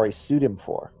Atari sued him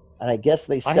for. And I guess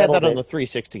they settled it. I had that on the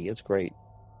 360. It's great.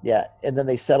 Yeah, and then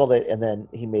they settled it, and then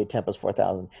he made Tempest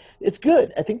 4000. It's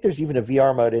good. I think there's even a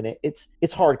VR mode in it. It's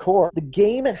hardcore. The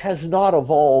game has not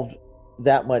evolved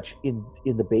that much in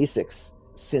the basics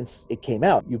since it came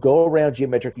out. You go around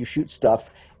geometric, you shoot stuff,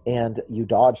 and you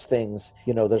dodge things.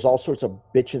 There's all sorts of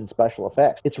bitchin' special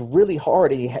effects. It's really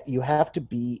hard, and you have to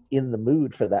be in the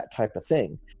mood for that type of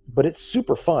thing. But it's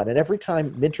super fun, and every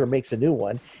time Minter makes a new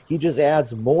one, he just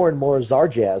adds more and more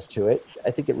Zarjazz to it. I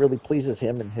think it really pleases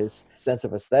him and his sense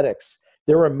of aesthetics.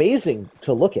 They're amazing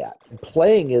to look at. And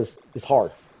playing is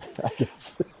hard, I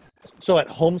guess. So at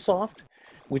HomeSoft,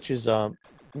 which is, I'll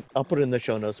put it in the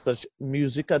show notes, but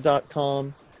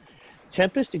musica.com,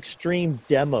 Tempest Extreme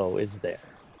Demo is there.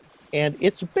 And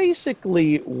it's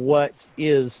basically what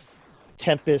is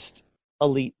Tempest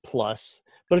Elite Plus,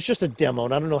 but it's just a demo,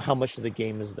 and I don't know how much of the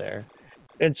game is there.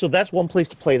 And so that's one place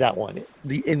to play that one,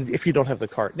 if you don't have the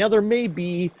cart. Now, there may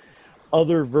be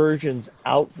other versions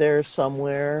out there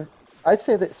somewhere. I'd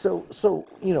say that, so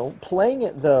playing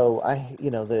it, though,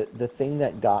 the thing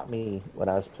that got me when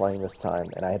I was playing this time,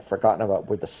 and I had forgotten about,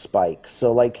 were the spikes.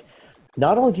 So, like,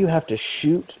 not only do you have to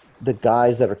shoot the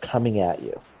guys that are coming at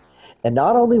you, and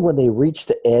not only when they reach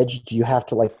the edge do you have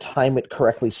to like time it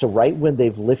correctly, so right when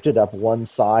they've lifted up one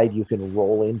side you can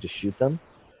roll in to shoot them,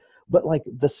 but like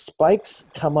the spikes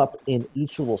come up in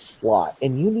each little slot,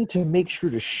 and you need to make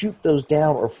sure to shoot those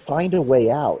down or find a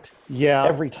way out. Yeah,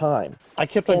 every time. I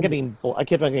kept on getting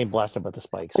blasted by the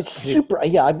spikes. It's super.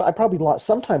 Yeah, I probably lost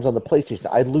sometimes on the PlayStation.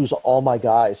 I'd lose all my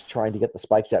guys trying to get the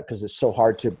spikes out because it's so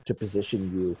hard to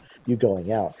position you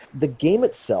going out. The game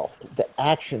itself, the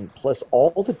action plus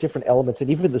all the different elements, and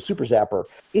even the Super Zapper,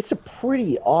 it's a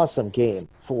pretty awesome game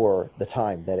for the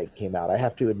time that it came out. I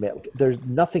have to admit, there's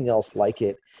nothing else like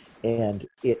it. And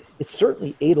it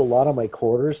certainly ate a lot of my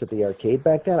quarters at the arcade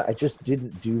back then. I just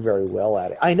didn't do very well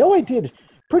at it. I know I did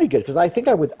pretty good because I think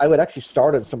I would actually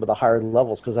start on some of the higher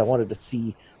levels because I wanted to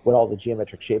see what all the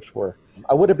geometric shapes were.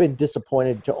 I would have been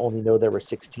disappointed to only know there were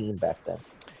 16 back then.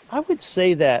 I would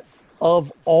say that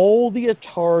of all the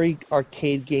Atari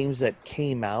arcade games that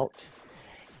came out,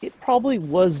 it probably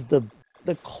was the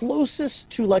closest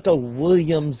to like a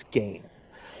Williams game.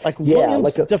 Like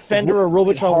Williams like Defender or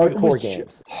Robotron. Hardcore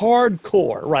games.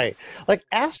 Hardcore, right. Like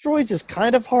Asteroids is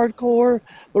kind of hardcore,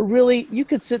 but really you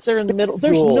could sit there in the middle.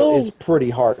 Is pretty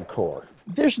hardcore.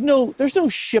 There's no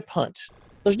ship hunt.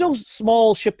 There's no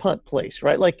small ship hunt place,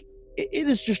 right? Like it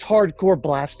is just hardcore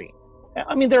blasting.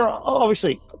 I mean, there are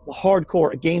obviously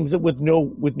hardcore games with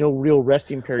no real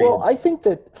resting periods. Well, I think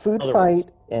that Food Fight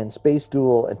and Space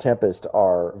Duel and Tempest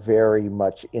are very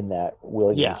much in that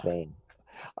Williams vein.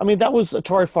 I mean, that was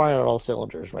Atari firing on all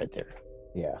cylinders right there.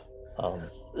 Yeah.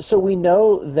 So we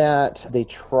know that they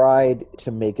tried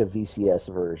to make a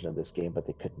VCS version of this game, but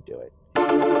they couldn't do it.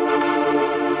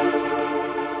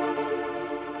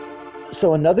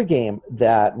 So another game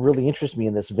that really interested me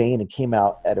in this vein and came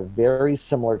out at a very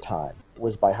similar time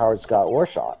was by Howard Scott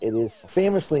Warshaw. It is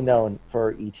famously known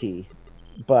for E.T.,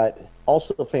 but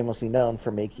also famously known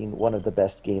for making one of the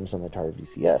best games on the Atari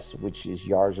VCS, which is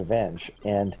Yar's Revenge.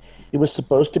 And it was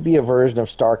supposed to be a version of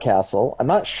Star Castle. I'm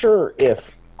not sure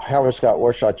if Howard Scott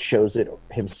Warshaw chose it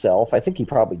himself. I think he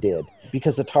probably did,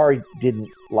 because Atari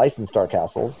didn't license Star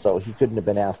Castle, so he couldn't have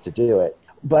been asked to do it.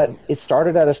 But it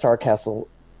started out as Star Castle.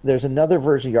 There's another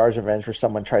version of Yar's Revenge where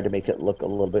someone tried to make it look a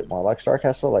little bit more like Star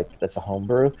Castle, like that's a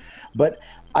homebrew. But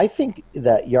I think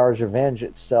that Yar's Revenge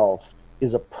itself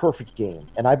is a perfect game,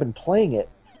 and I've been playing it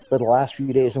for the last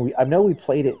few days, and I know we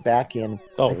played it back in,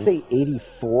 I'd say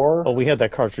 84. Oh, we had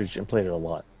that cartridge and played it a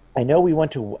lot. I know we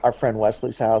went to our friend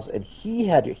Wesley's house, and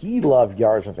he loved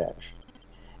Yar's Revenge.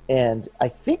 and I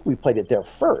think we played it there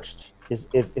first,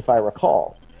 if I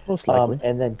recall. Most likely.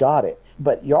 And then got it.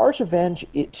 But Yar's Revenge,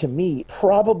 to me,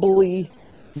 probably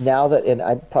now that, and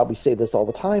I probably say this all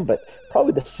the time, but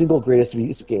probably the single greatest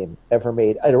VC game ever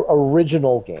made, an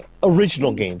original game.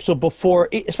 Original game. So before,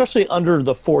 especially under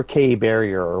the 4K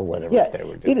barrier or whatever Yeah, they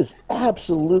were doing. it is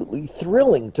absolutely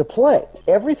thrilling to play.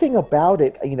 Everything about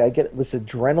it, I get this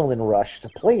adrenaline rush to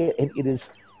play it, and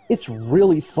it's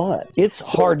really fun. It's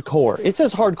hardcore. It's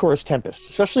as hardcore as Tempest,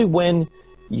 especially when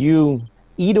you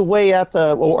eat away at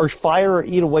or fire or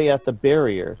eat away at the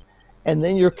barrier, and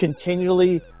then you're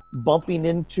continually bumping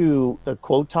into the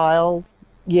quotile.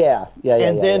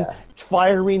 And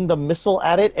firing the missile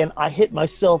at it, and I hit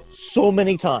myself so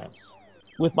many times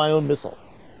with my own missile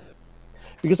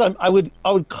because I would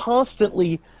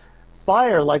constantly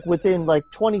fire, like within like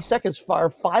 20 seconds, fire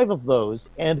 5 of those,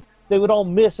 and they would all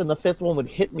miss, and the 5th one would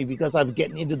hit me because I'm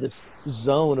getting into this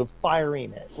zone of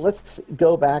firing it. Let's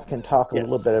go back and talk a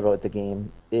little bit about what the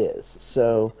game is.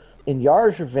 So in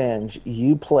Yar's Revenge,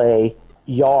 you play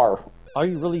Yar. Are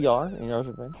you really Yar in Yar's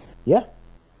Revenge? Yeah.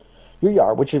 You're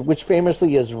Yar, which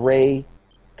famously is Ray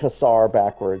Kassar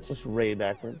backwards. It's Ray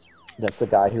backwards. That's the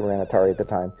guy who ran Atari at the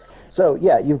time. So,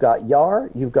 yeah, you've got Yar,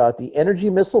 you've got the energy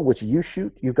missile, which you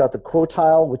shoot. You've got the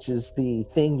quotile, which is the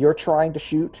thing you're trying to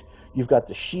shoot. You've got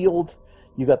the shield.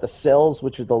 You've got the cells,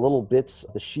 which are the little bits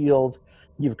of the shield.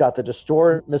 You've got the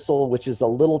destroyer missile, which is a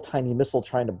little tiny missile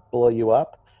trying to blow you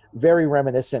up. Very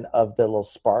reminiscent of the little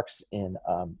sparks in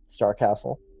Star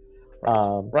Castle.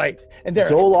 Right. And they're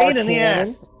Zolar pain in the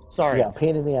ass. Sorry. Yeah,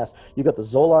 pain in the ass. You got the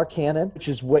Zolar cannon, which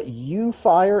is what you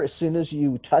fire as soon as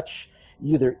you touch.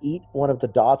 You either eat one of the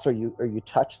dots or you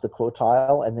touch the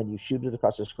quotile, and then you shoot it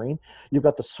across the screen. You've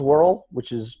got the swirl,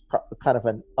 which is kind of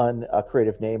an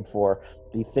uncreative name for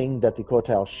the thing that the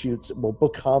quotile shoots,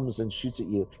 becomes and shoots at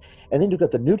you. And then you've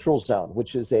got the neutral zone,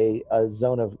 which is a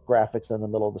zone of graphics in the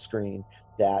middle of the screen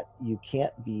that you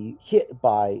can't be hit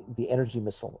by the energy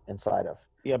missile inside of.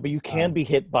 Yeah, but you can be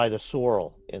hit by the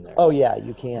swirl in there. Oh yeah,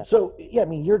 you can. So yeah, I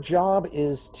mean, your job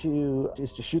is to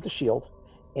shoot the shield,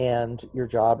 and your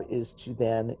job is to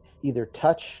then either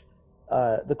touch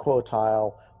the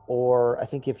quotile, or I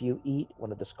think if you eat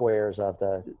one of the squares of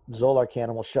the Zolar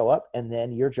cannon will show up, and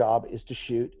then your job is to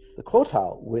shoot the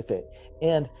quotile with it.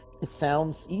 And it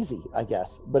sounds easy, I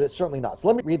guess, but it's certainly not. So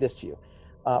let me read this to you.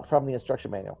 From the instruction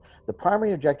manual. The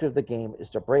primary objective of the game is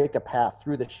to break a path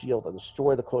through the shield and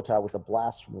destroy the quotile with a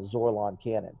blast from the Zorlon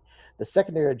cannon. The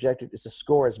secondary objective is to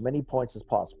score as many points as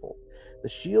possible. The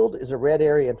shield is a red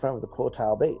area in front of the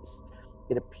quotile base.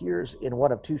 It appears in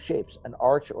one of 2 shapes, an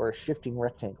arch or a shifting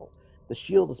rectangle. The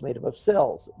shield is made up of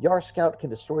cells. Yar Scout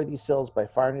can destroy these cells by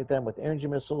firing at them with energy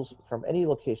missiles from any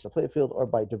location of the playfield or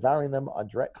by devouring them on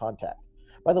direct contact.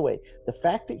 By the way, the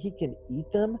fact that he can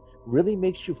eat them really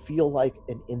makes you feel like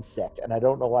an insect, and I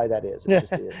don't know why that is. It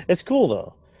just is. It's cool,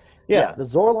 though. Yeah. The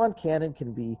Zorlon cannon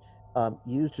can be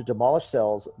used to demolish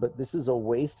cells, but this is a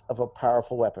waste of a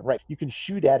powerful weapon. Right. You can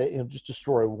shoot at it and just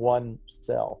destroy one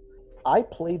cell. I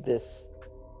played this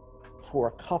for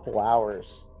a couple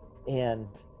hours, and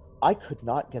I could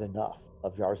not get enough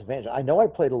of Yar's Revenge. I know I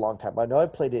played a long time. I know I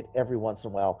played it every once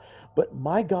in a while, but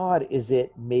my God, is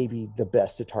it maybe the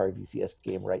best Atari VCS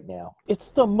game right now? It's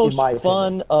the most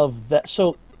fun of that.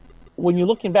 So when you're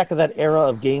looking back at that era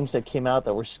of games that came out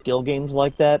that were skill games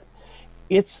like that,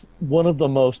 it's one of the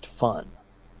most fun.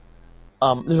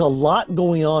 There's a lot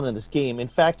going on in this game. In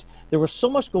fact, there was so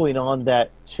much going on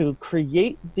that to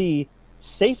create the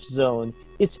safe zone,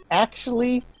 it's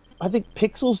actually, I think,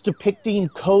 pixels depicting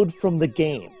code from the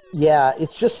game. Yeah,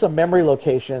 it's just some memory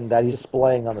location that he's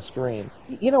displaying on the screen.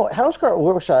 You know, House Car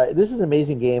Warshot, this is an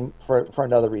amazing game for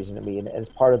another reason to me, and it's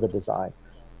part of the design.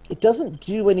 It doesn't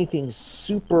do anything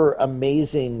super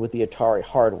amazing with the Atari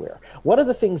hardware. One of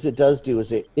the things it does do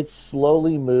is it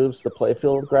slowly moves the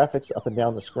playfield graphics up and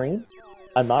down the screen.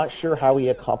 I'm not sure how he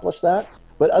accomplished that.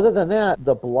 But other than that,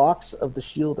 the blocks of the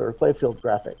shield are playfield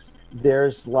graphics.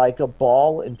 There's like a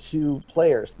ball and 2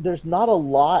 players. There's not a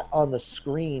lot on the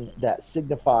screen that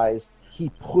signifies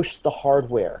he pushed the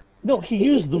hardware. No, he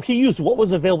used what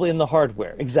was available in the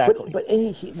hardware. Exactly. But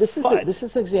this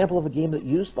is an example of a game that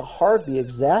used the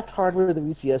exact hardware of the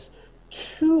VCS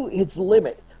to its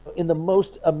limit in the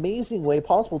most amazing way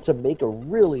possible to make a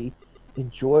really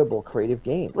enjoyable creative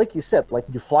game. Like you said, like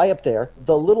you fly up there,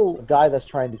 the little guy that's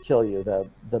trying to kill you,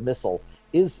 the missile,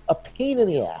 is a pain in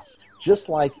the ass, just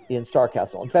like in Star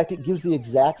Castle. In fact, it gives the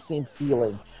exact same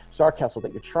feeling, Star Castle,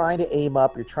 that you're trying to aim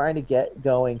up, you're trying to get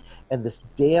going, and this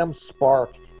damn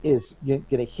spark is going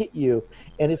to hit you,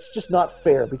 and it's just not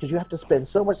fair because you have to spend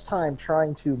so much time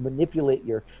trying to manipulate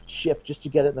your ship just to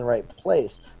get it in the right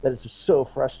place that it's so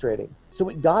frustrating. So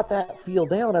we got that feel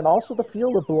down, and also the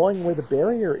feel of blowing away the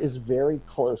barrier is very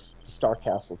close to Star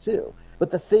Castle too. But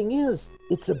the thing is,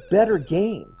 it's a better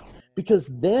game. Because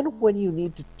then when you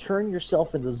need to turn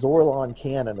yourself into Zorlon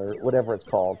Cannon or whatever it's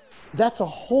called, that's a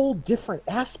whole different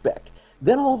aspect.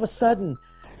 Then all of a sudden,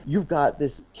 you've got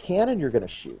this cannon you're going to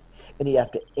shoot, and you have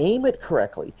to aim it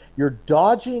correctly. You're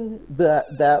dodging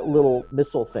that little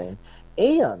missile thing,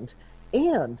 and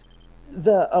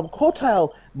the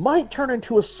quotile might turn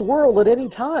into a swirl at any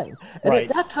time. And Right.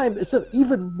 at that time, it's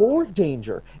even more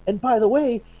danger. And by the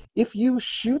way, if you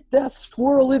shoot that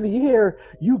swirl in the air,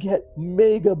 you get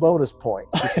mega bonus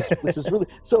points, which is really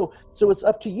so. It's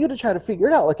up to you to try to figure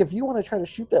it out. Like if you want to try to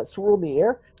shoot that swirl in the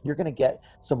air, you're going to get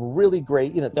some really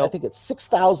great. I think it's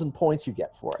 6,000 points you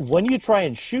get for it. When you try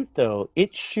and shoot, though,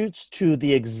 it shoots to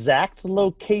the exact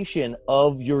location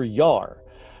of your Yar.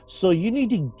 So you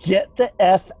need to get the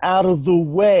F out of the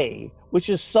way, which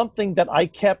is something that I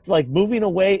kept like moving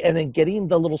away and then getting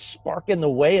the little spark in the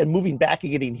way and moving back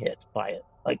and getting hit by it.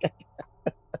 Like,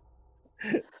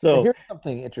 so Here's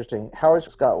something interesting. Howard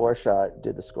Scott Warshaw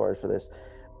did the scores for this.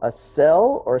 A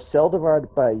cell or cell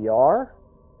divided by Yar,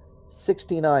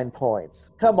 69 points.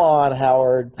 Come on,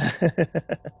 Howard.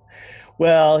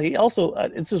 well, he also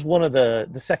this is one of the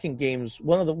second games,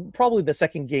 probably the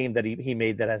second game that he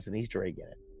made that has an Easter egg in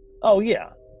it. Oh yeah,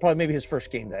 probably maybe his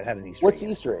first game that had an Easter What's egg.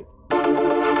 the Easter egg?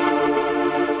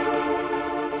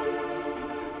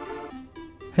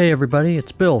 Hey everybody,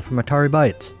 it's Bill from Atari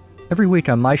Bytes. Every week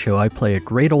on my show I play a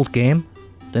great old game,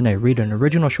 then I read an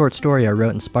original short story I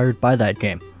wrote inspired by that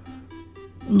game.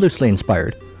 Loosely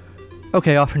inspired.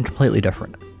 Okay, often completely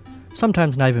different.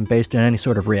 Sometimes not even based in any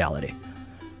sort of reality.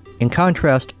 In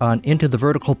contrast, on Into the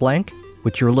Vertical Blank,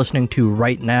 which you're listening to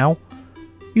right now,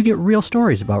 you get real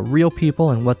stories about real people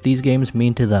and what these games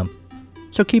mean to them.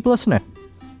 So keep listening.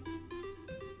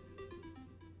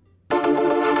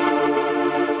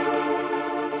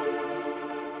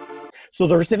 So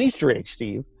there's an Easter egg,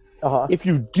 Steve. Uh-huh. If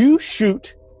you do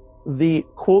shoot the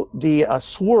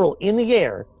swirl in the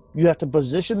air, you have to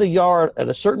position the Yar at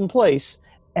a certain place,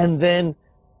 and then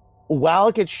while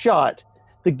it gets shot,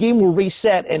 the game will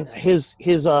reset and his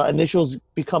initials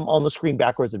become on the screen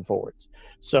backwards and forwards.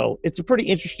 So it's a pretty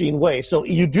interesting way. So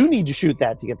you do need to shoot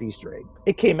that to get the Easter egg.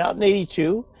 It came out in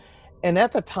 '82, and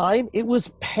at the time it was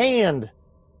panned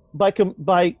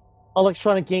by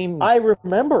Electronic Games. I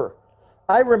remember.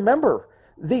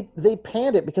 They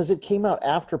panned it because it came out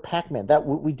after Pac-Man.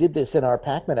 We did this in our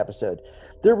Pac-Man episode.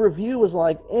 Their review was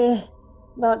like,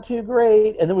 not too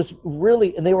great, and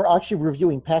they were actually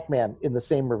reviewing Pac-Man in the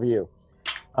same review,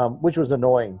 which was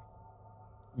annoying.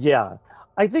 Yeah,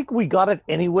 I think we got it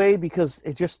anyway because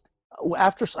it's just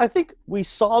after. I think we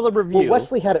saw the review. Well,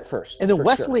 Wesley had it first, and then for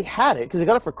Wesley sure. had it because he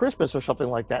got it for Christmas or something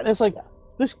like that. And it's like,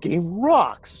 this game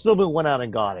rocks. Someone went out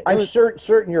and got it. I'm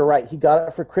certain you're right. He got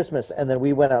it for Christmas, and then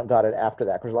we went out and got it after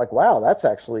that because we're like, wow, that's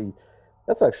actually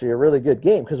a really good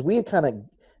game because we had kind of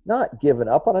not given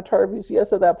up on Atari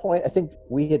VCS at that point. I think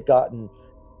we had gotten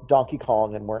Donkey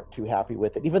Kong and weren't too happy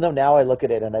with it. Even though now I look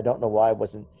at it and I don't know why I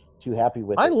wasn't too happy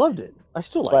with it. I loved it. I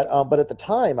still like it. But at the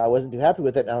time I wasn't too happy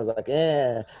with it, and I was like,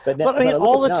 eh. But I mean, look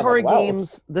all at it now, I'm Atari like, wow, games.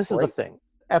 it's This is great. the thing.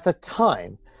 At the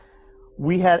time,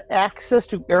 we had access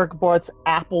to Eric Bart's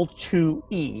Apple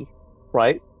IIe,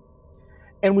 right?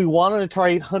 And we wanted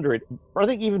Atari 800. Or I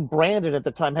think even Brandon at the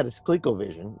time had his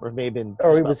ColecoVision, or it may have been.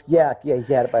 Or he was, yeah, he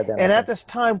had it by then. And I at think. this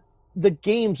time, the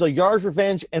games, Yar's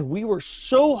Revenge, and we were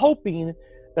so hoping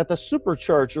that the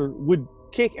Supercharger would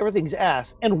kick everything's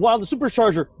ass. And while the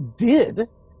Supercharger did,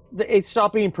 it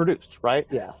stopped being produced, right?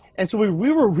 Yeah. And so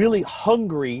we were really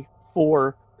hungry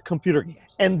for computer games.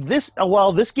 And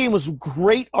while this game was a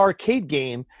great arcade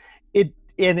game,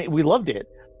 we loved it.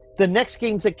 The next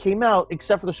games that came out,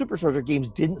 except for the Supercharger games,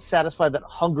 didn't satisfy that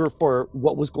hunger for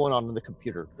what was going on in the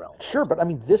computer realm. Sure, but I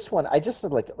mean, this one, I just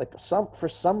said for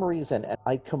some reason,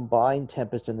 I combined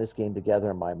Tempest and this game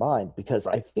together in my mind because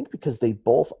they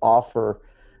both offer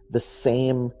the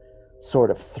same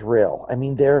sort of thrill. I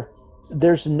mean,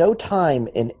 there's no time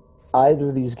in either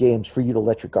of these games for you to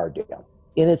let your guard down.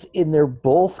 And they're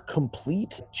both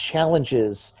complete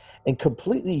challenges and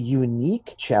completely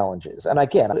unique challenges. And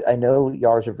again, I know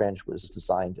Yar's Revenge was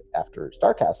designed after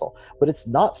Star Castle, but it's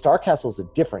not. Star Castle is a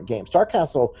different game. Star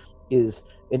Castle is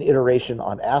an iteration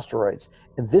on asteroids,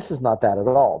 and this is not that at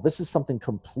all. This is something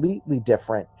completely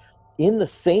different in the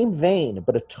same vein,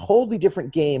 but a totally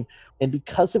different game. And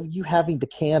because of you having the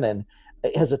cannon,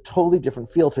 it has a totally different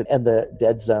feel to it. And the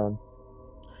dead zone,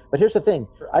 But here's the thing.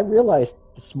 I realized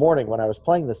this morning when I was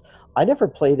playing this, I never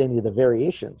played any of the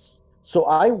variations. So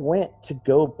I went to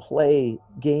go play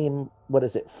game, 4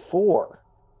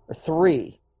 or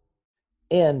 3,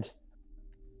 and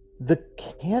the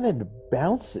cannon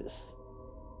bounces.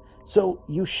 So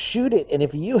you shoot it, and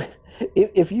if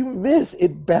you miss,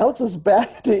 it bounces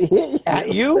back to hit you.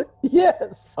 At you?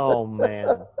 Yes. Oh, man.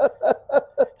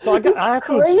 So I have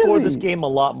to explore this game a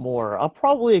lot more. I'll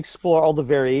probably explore all the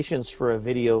variations for a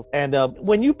video. And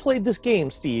when you played this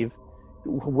game, Steve,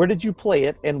 where did you play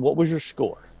it, and what was your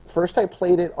score? First, I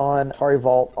played it on Atari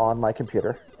Vault on my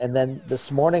computer, and then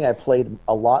this morning I played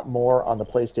a lot more on the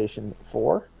PlayStation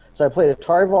 4. So I played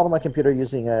Atari Vault on my computer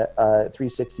using a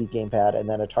 360 gamepad, and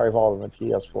then Atari Vault on the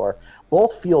PS4.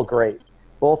 Both feel great.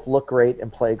 Both look great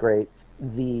and play great.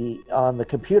 On the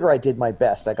computer, I did my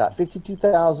best. I got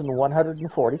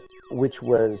 52,140, which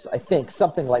was, I think,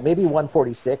 something like maybe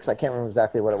 146. I can't remember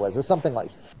exactly what it was. It was something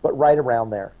like, but right around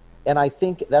there. And I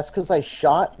think that's because I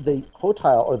shot the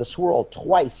Hotile or the swirl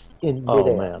twice in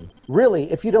midair. Oh, man.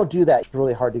 Really, if you don't do that, it's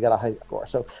really hard to get a high score.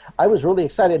 So I was really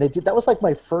excited. And that was like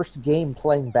my first game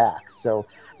playing back. So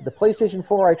the PlayStation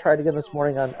 4 I tried again this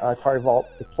morning on Atari Vault.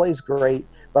 It plays great,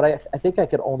 but I think I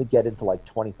could only get into like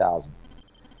 20,000.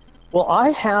 Well, I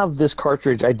have this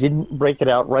cartridge. I didn't break it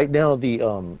out. Right now,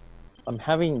 I'm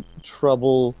having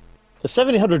trouble. The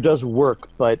 7800 does work,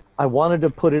 but I wanted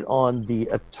to put it on the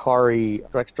Atari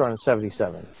Rextron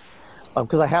 77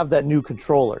 because I have that new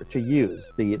controller to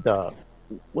use. The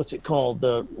what's it called?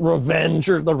 The Revenge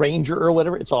or the Ranger or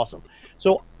whatever. It's awesome.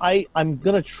 So I'm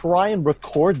going to try and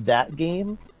record that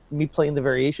game, me playing the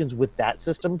variations with that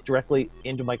system directly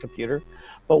into my computer.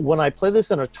 But when I play this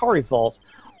in Atari Vault,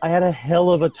 I had a hell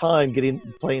of a time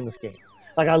playing this game.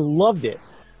 Like, I loved it,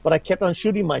 but I kept on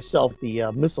shooting myself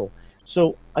the missile.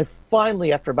 So I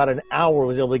finally, after about an hour,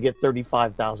 was able to get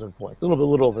 35,000 points, a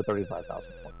little over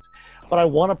 35,000 points. But I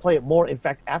want to play it more. In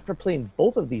fact, after playing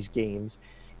both of these games,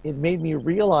 it made me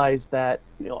realize that,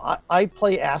 I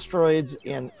play Asteroids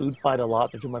and Food Fight a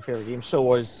lot. They're two of my favorite games. So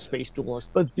was Space Duelist.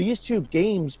 But these two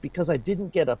games, because I didn't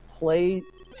get to play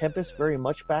Tempest very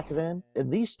much back then,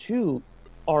 and these two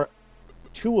are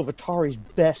two of Atari's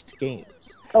best games.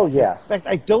 Oh, yeah. In fact,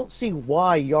 I don't see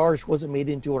why Yarge wasn't made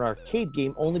into an arcade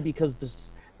game, only because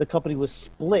the company was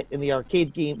split, and the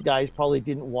arcade game guys probably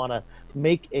didn't want to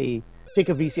take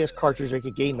a VCS cartridge and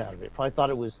make a game out of it. Probably thought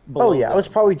it was below. Oh, yeah. It was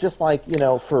probably just like,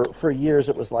 for years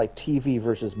it was like TV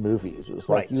versus movies. It was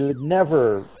like you would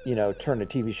never, turn a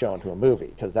TV show into a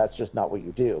movie because that's just not what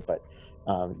you do. But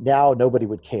now nobody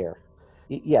would care.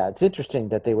 Yeah, it's interesting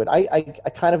that they would. I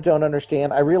kind of don't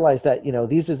understand. I realize that,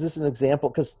 this is an example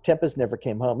because Tempest never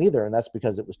came home either, and that's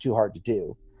because it was too hard to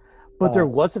do. But there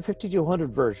was a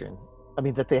 5200 version,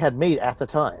 that they had made at the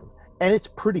time, and it's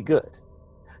pretty good.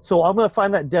 So I'm going to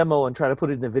find that demo and try to put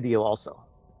it in the video also.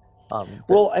 I think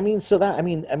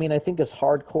as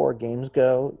hardcore games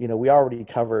go, we already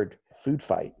covered Food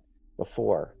Fight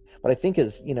before. But I think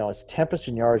as Tempest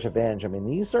and Yar's Revenge,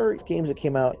 these are games that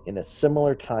came out in a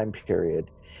similar time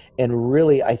period. And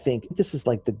really, I think this is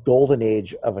like the golden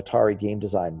age of Atari game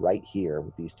design right here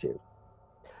with these two.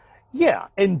 Yeah,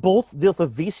 and both deal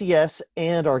with VCS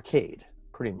and arcade,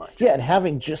 pretty much. Yeah, and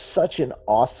having just such an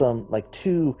awesome,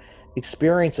 two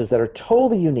experiences that are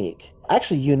totally unique.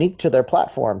 Actually unique to their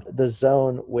platform. The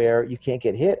zone where you can't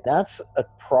get hit, that's a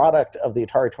product of the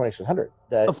Atari 2600.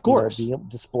 That, of course.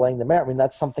 Displaying the merit.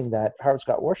 That's something that Howard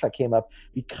Scott Warshaw came up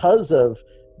because of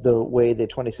the way the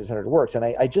 2600 works. And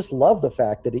I just love the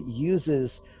fact that it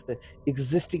uses the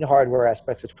existing hardware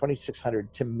aspects of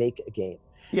 2600 to make a game.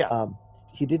 Yeah.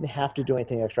 He didn't have to do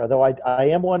anything extra, though I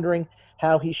am wondering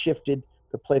how he shifted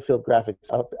the playfield graphics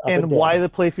up and why the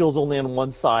playfield's only on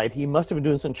one side. He must have been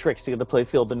doing some tricks to get the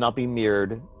playfield to not be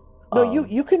mirrored. No,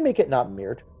 you can make it not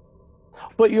mirrored.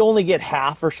 But you only get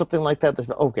half or something like that.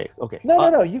 Okay.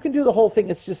 No. You can do the whole thing.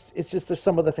 It's just there's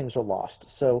some of the things are lost.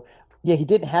 So yeah, he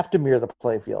didn't have to mirror the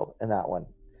playfield in that one.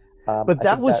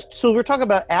 So we're talking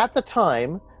about at the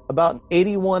time, about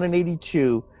 81 and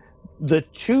 82, the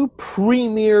two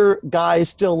premier guys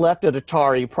still left at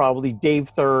Atari, probably Dave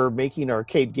Thurr making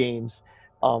arcade games,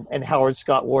 and Howard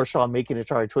Scott Warshaw making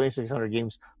Atari 2600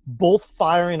 games, both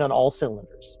firing on all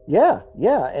cylinders. Yeah,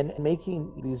 and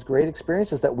making these great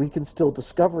experiences that we can still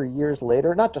discover years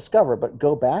later. Not discover, but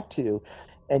go back to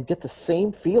and get the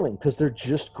same feeling because they're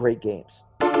just great games.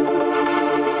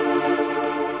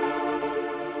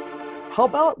 How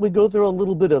about we go through a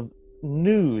little bit of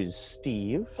news,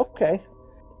 Steve? Okay.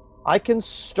 I can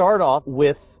start off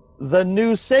with the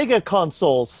new Sega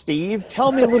console, Steve.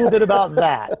 Tell me a little bit about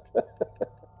that.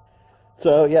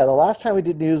 So yeah, the last time we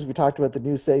did news, we talked about the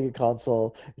new Sega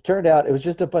console. It turned out it was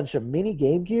just a bunch of mini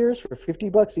Game Gears for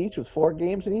 $50 each with 4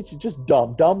 games in each. It's just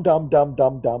dumb. I don't want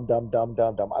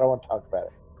to talk about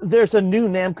it. There's a new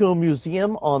Namco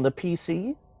Museum on the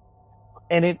PC,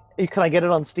 and can I get it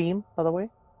on Steam, by the way?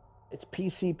 It's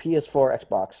PC, PS4,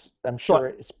 Xbox. I'm sure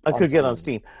it's I could get it on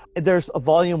Steam. There's a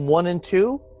volume 1 and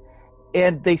 2,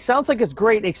 and they sounds like it's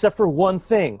great except for one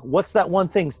thing. What's that one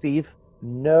thing, Steve?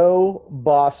 No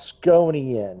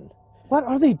Bosconian. What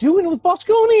are they doing with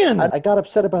Bosconian? I got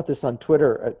upset about this on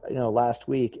Twitter, last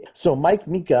week. So Mike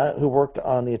Mika, who worked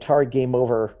on the Atari Game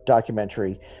Over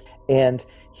documentary, and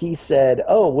he said,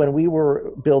 when we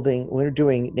were doing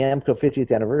Namco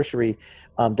 50th anniversary,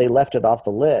 they left it off the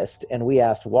list, and we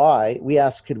asked why. We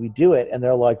asked, could we do it? And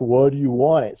they're like, what do you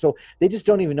want it? So they just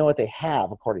don't even know what they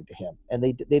have, according to him. And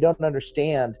they don't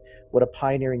understand what a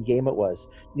pioneering game it was.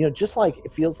 Just like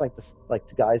it feels like this, like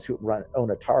the guys who own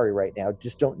Atari right now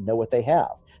just don't know what they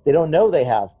have. They don't know they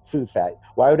have Food Fight.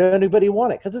 Why would anybody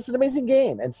want it? Because it's an amazing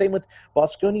game. And same with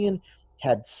Bosconian,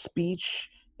 had speech.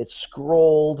 It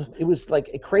scrolled. It was like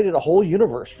it created a whole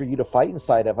universe for you to fight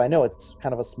inside of. I know it's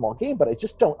kind of a small game, but I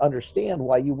just don't understand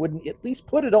why you wouldn't at least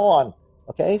put it on.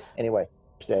 Okay? Anyway.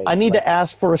 I need to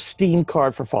ask for a Steam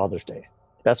card for Father's Day.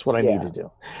 That's what I need to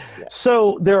do. Yeah.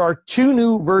 So there are 2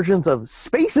 new versions of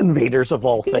Space Invaders of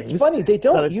all things. It's funny. They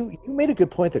don't. You made a good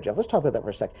point there, Jeff. Let's talk about that for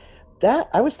a sec.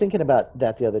 I was thinking about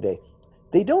that the other day.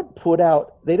 They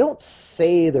don't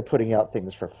say they're putting out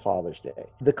things for Father's Day.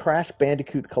 The Crash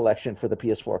Bandicoot collection for the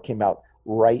PS4 came out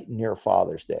right near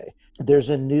Father's Day. There's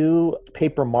a new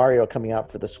Paper Mario coming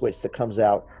out for the Switch that comes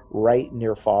out right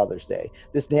near Father's Day.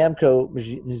 This Namco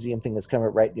Museum thing is coming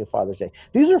out right near Father's Day.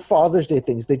 These are Father's Day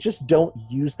things. They just don't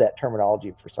use that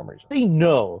terminology for some reason. They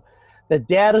know that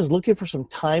Dad is looking for some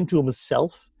time to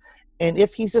himself. And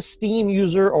if he's a Steam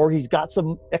user or he's got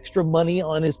some extra money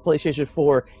on his PlayStation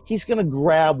 4, he's going to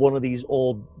grab one of these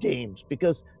old games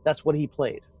because that's what he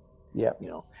played. Yeah.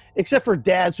 Except for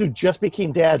dads who just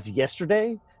became dads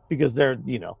yesterday because they're,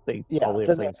 they probably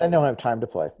don't have time to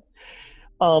play.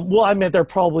 Well, I meant they're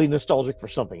probably nostalgic for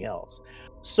something else.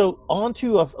 So on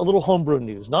to a little homebrew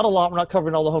news. Not a lot. We're not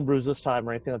covering all the homebrews this time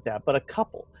or anything like that, but a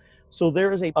couple. So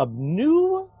there is a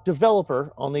new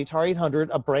developer on the Atari 800,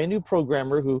 a brand new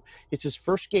programmer who it's his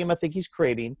first game I think he's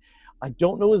creating. I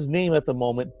don't know his name at the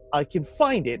moment. I can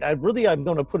find it. I'm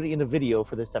going to put it in a video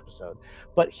for this episode.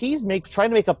 But he's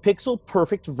trying to make a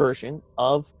pixel-perfect version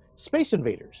of Space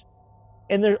Invaders.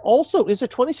 And there also is a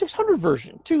 2600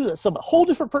 version, too, that some whole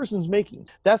different person's making.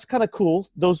 That's kind of cool.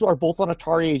 Those are both on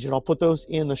Atari Age, and I'll put those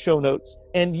in the show notes.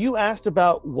 And you asked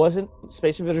about, wasn't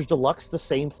Space Invaders Deluxe the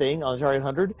same thing on Atari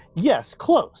 800? Yes,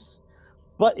 close.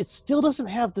 But it still doesn't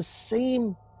have the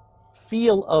same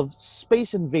feel of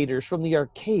Space Invaders from the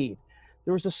arcade.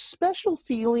 There was a special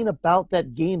feeling about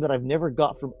that game that I've never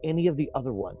got from any of the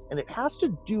other ones. And it has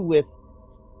to do with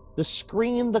the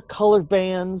screen, the color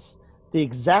bands, the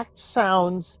exact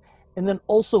sounds, and then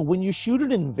also when you shoot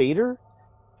an invader,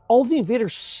 all the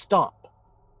invaders stop.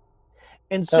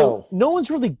 And so no one's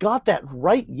really got that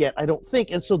right yet, I don't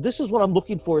think. And so this is what I'm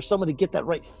looking for, someone to get that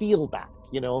right feel back,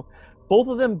 Both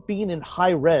of them being in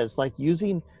high res, like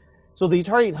using... So the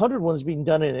Atari 800 one is being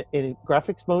done in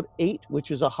graphics mode 8, which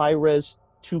is a high res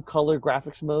 2-color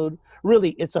graphics mode. Really,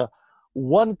 it's a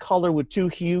 1 color with 2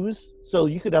 hues. So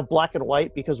you could have black and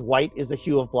white because white is a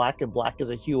hue of black and black is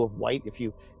a hue of white if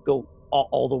you go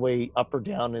all the way up or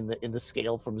down in the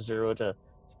scale from 0 to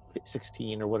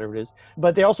 16 or whatever it is.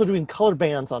 But they're also doing color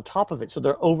bands on top of it. So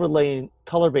they're overlaying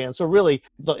color bands. So really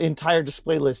the entire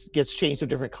display list gets changed to a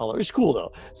different color. It's cool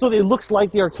though. So it looks like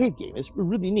the arcade game. It's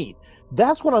really neat.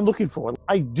 That's what I'm looking for.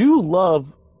 I do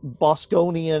love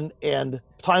Bosconian and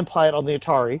Time Pilot on the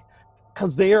Atari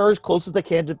because they are as close as they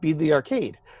can to be the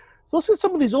arcade. So let's get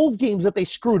some of these old games that they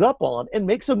screwed up on and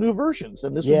make some new versions.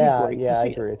 And this would be great to see. I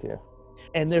agree with you.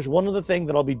 And there's one other thing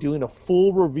that I'll be doing a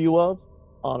full review of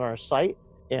on our site,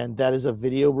 and that is a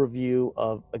video review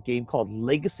of a game called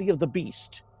Legacy of the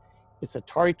Beast. It's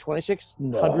Atari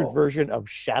 2600 version of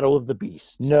Shadow of the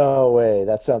Beast. No way.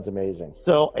 That sounds amazing.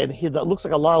 So, that looks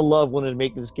like a lot of love went into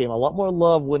making this game. A lot more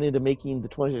love went into making the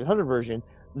 2600 version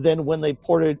than when they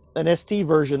ported an ST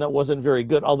version that wasn't very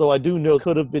good. Although I do know it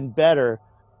could have been better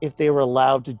if they were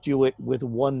allowed to do it with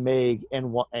 1 meg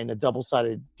and a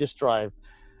double-sided disk drive,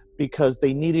 because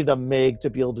they needed a meg to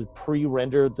be able to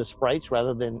pre-render the sprites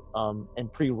rather than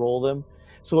and pre-roll them,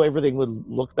 so everything would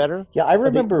look better. Yeah, I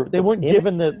remember they weren't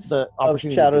given the opportunity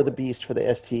of Shadow of the Beast for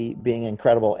the ST being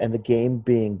incredible and the game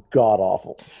being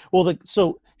god-awful. Well,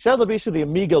 so Shadow of the Beast for the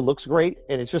Amiga looks great,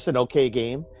 and it's just an okay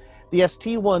game. The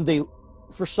ST one, they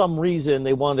for some reason,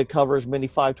 they wanted to cover as many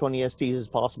 520 STs as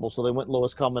possible, so they went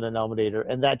lowest common denominator,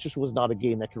 and that just was not a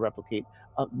game that could replicate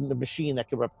a machine that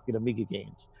could replicate Amiga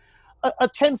games. A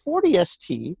 1040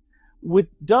 ST, with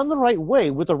done the right way,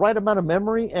 with the right amount of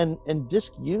memory and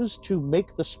disk used to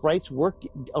make the sprites work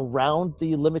around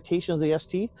the limitations of the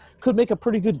ST, could make a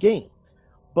pretty good game,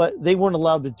 but they weren't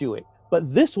allowed to do it.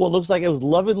 But this one looks like it was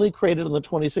lovingly created on the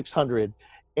 2600,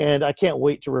 and I can't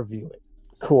wait to review it.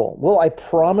 Cool. Well, I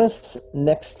promise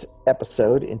next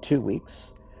episode in 2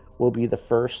 weeks will be the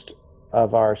first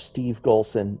of our Steve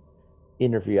Golson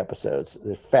interview episodes.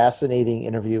 The fascinating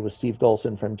interview with Steve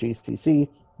Golson from GCC.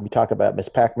 We talk about Miss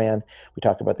Pac-Man. We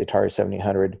talk about the Atari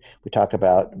 7800. We talk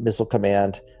about Missile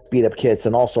Command, beat-up kits,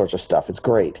 and all sorts of stuff. It's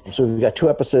great. So we've got 2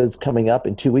 episodes coming up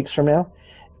in 2 weeks from now.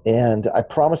 And I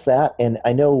promise that. And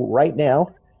I know right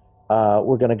now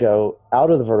we're going to go out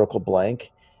of the vertical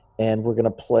blank, and we're going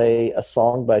to play a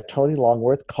song by Tony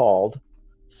Longworth called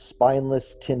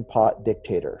Spineless Tin Pot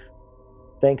Dictator.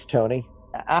 Thanks, Tony.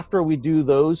 After we do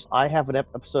those, I have an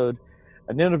episode,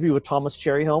 an interview with Thomas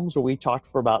Cherryholmes, where we talked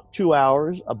for about 2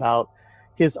 hours about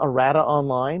his Errata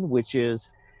Online, which is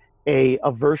a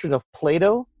version of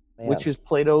Play-Doh, which is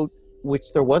Play-Doh,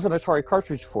 which there was an Atari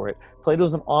cartridge for it. Play-Doh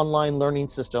is an online learning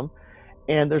system.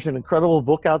 And there's an incredible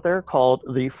book out there called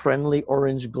The Friendly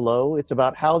Orange Glow. It's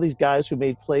about how these guys who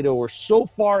made Play-Doh were so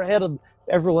far ahead of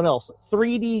everyone else.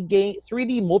 3D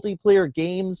multiplayer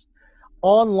games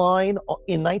online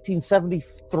in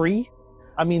 1973.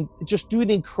 I mean, just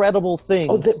doing incredible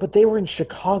things. Oh, but they were in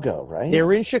Chicago, right? They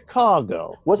were in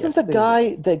Chicago. Wasn't the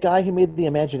guy who made the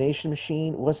Imagination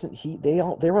Machine? Wasn't he? They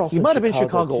were also. He might have been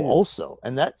Chicago too. Also,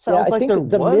 and that sounds I like think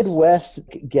the Midwest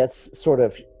gets sort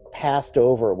of passed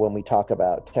over when we talk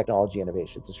about technology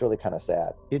innovations. It's really kind of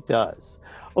sad. It does.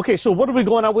 Okay, so what are we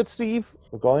going out with, Steve?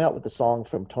 We're going out with a song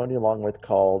from Tony Longworth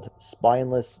called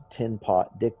Spineless Tin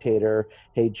Pot Dictator.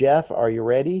 Hey, Jeff, are you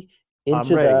ready? I'm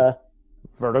ready. The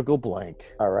vertical blank.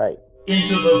 All right.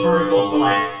 Into the vertical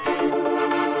blank.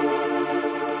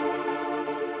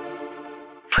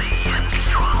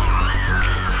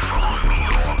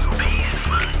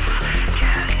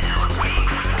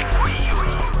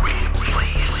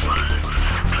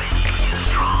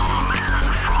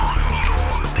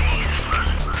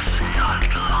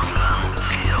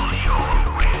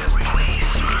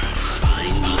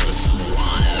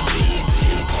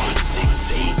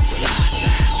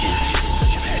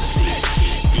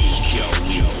 Ego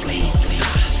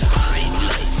inflates.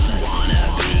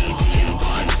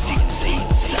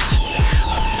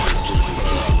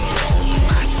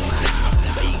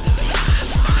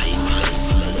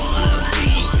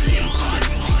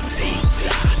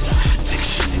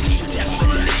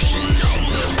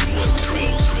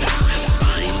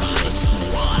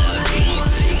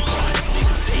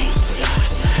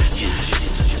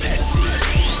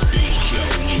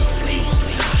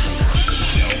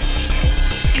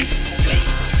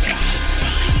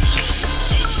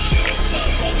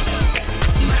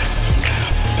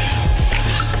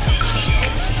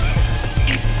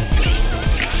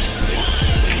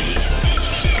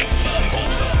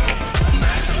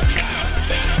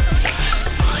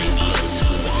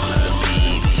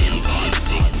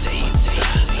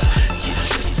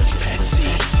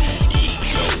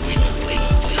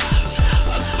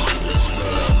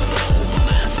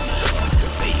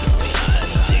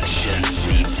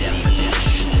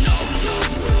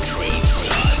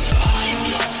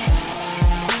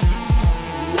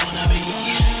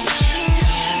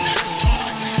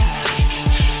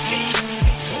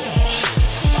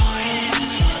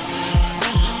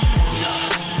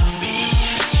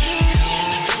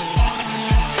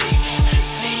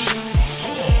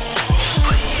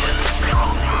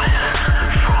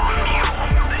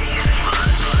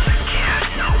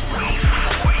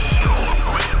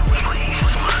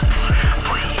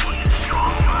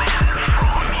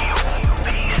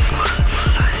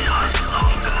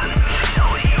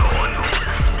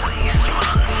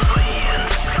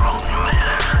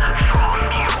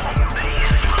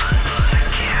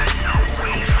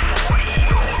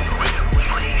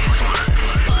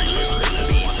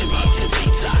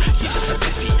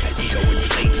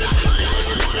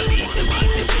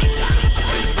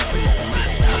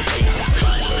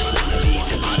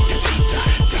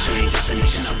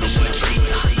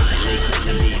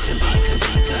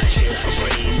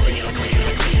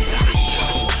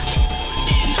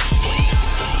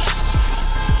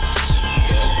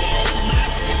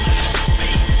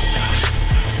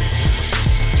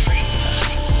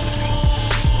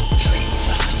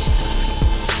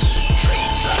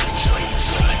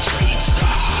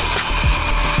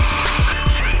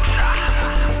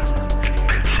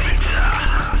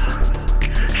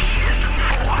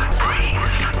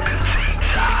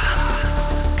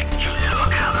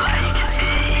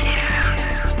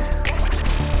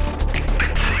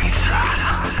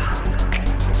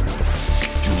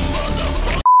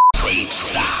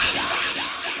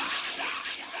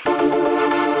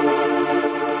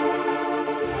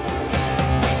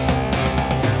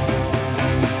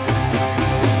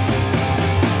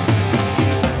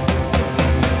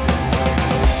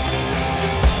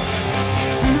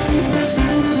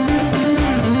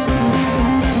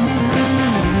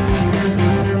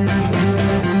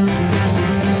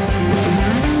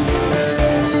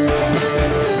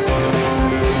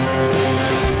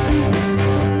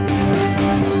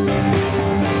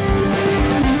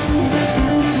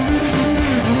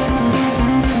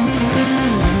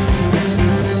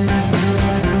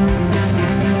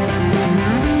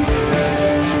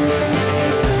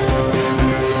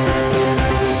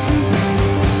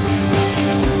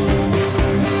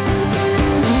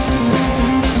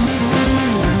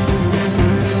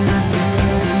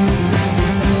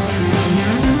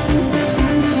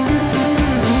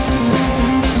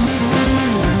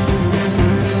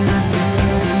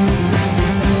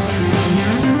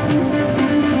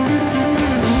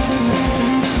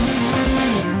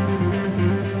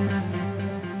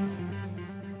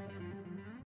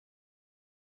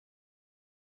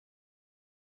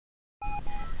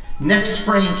 Next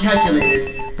frame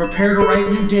calculated. Prepare to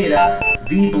write new data.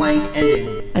 V blank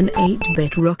ending. An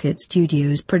 8-Bit Rocket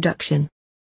Studios production.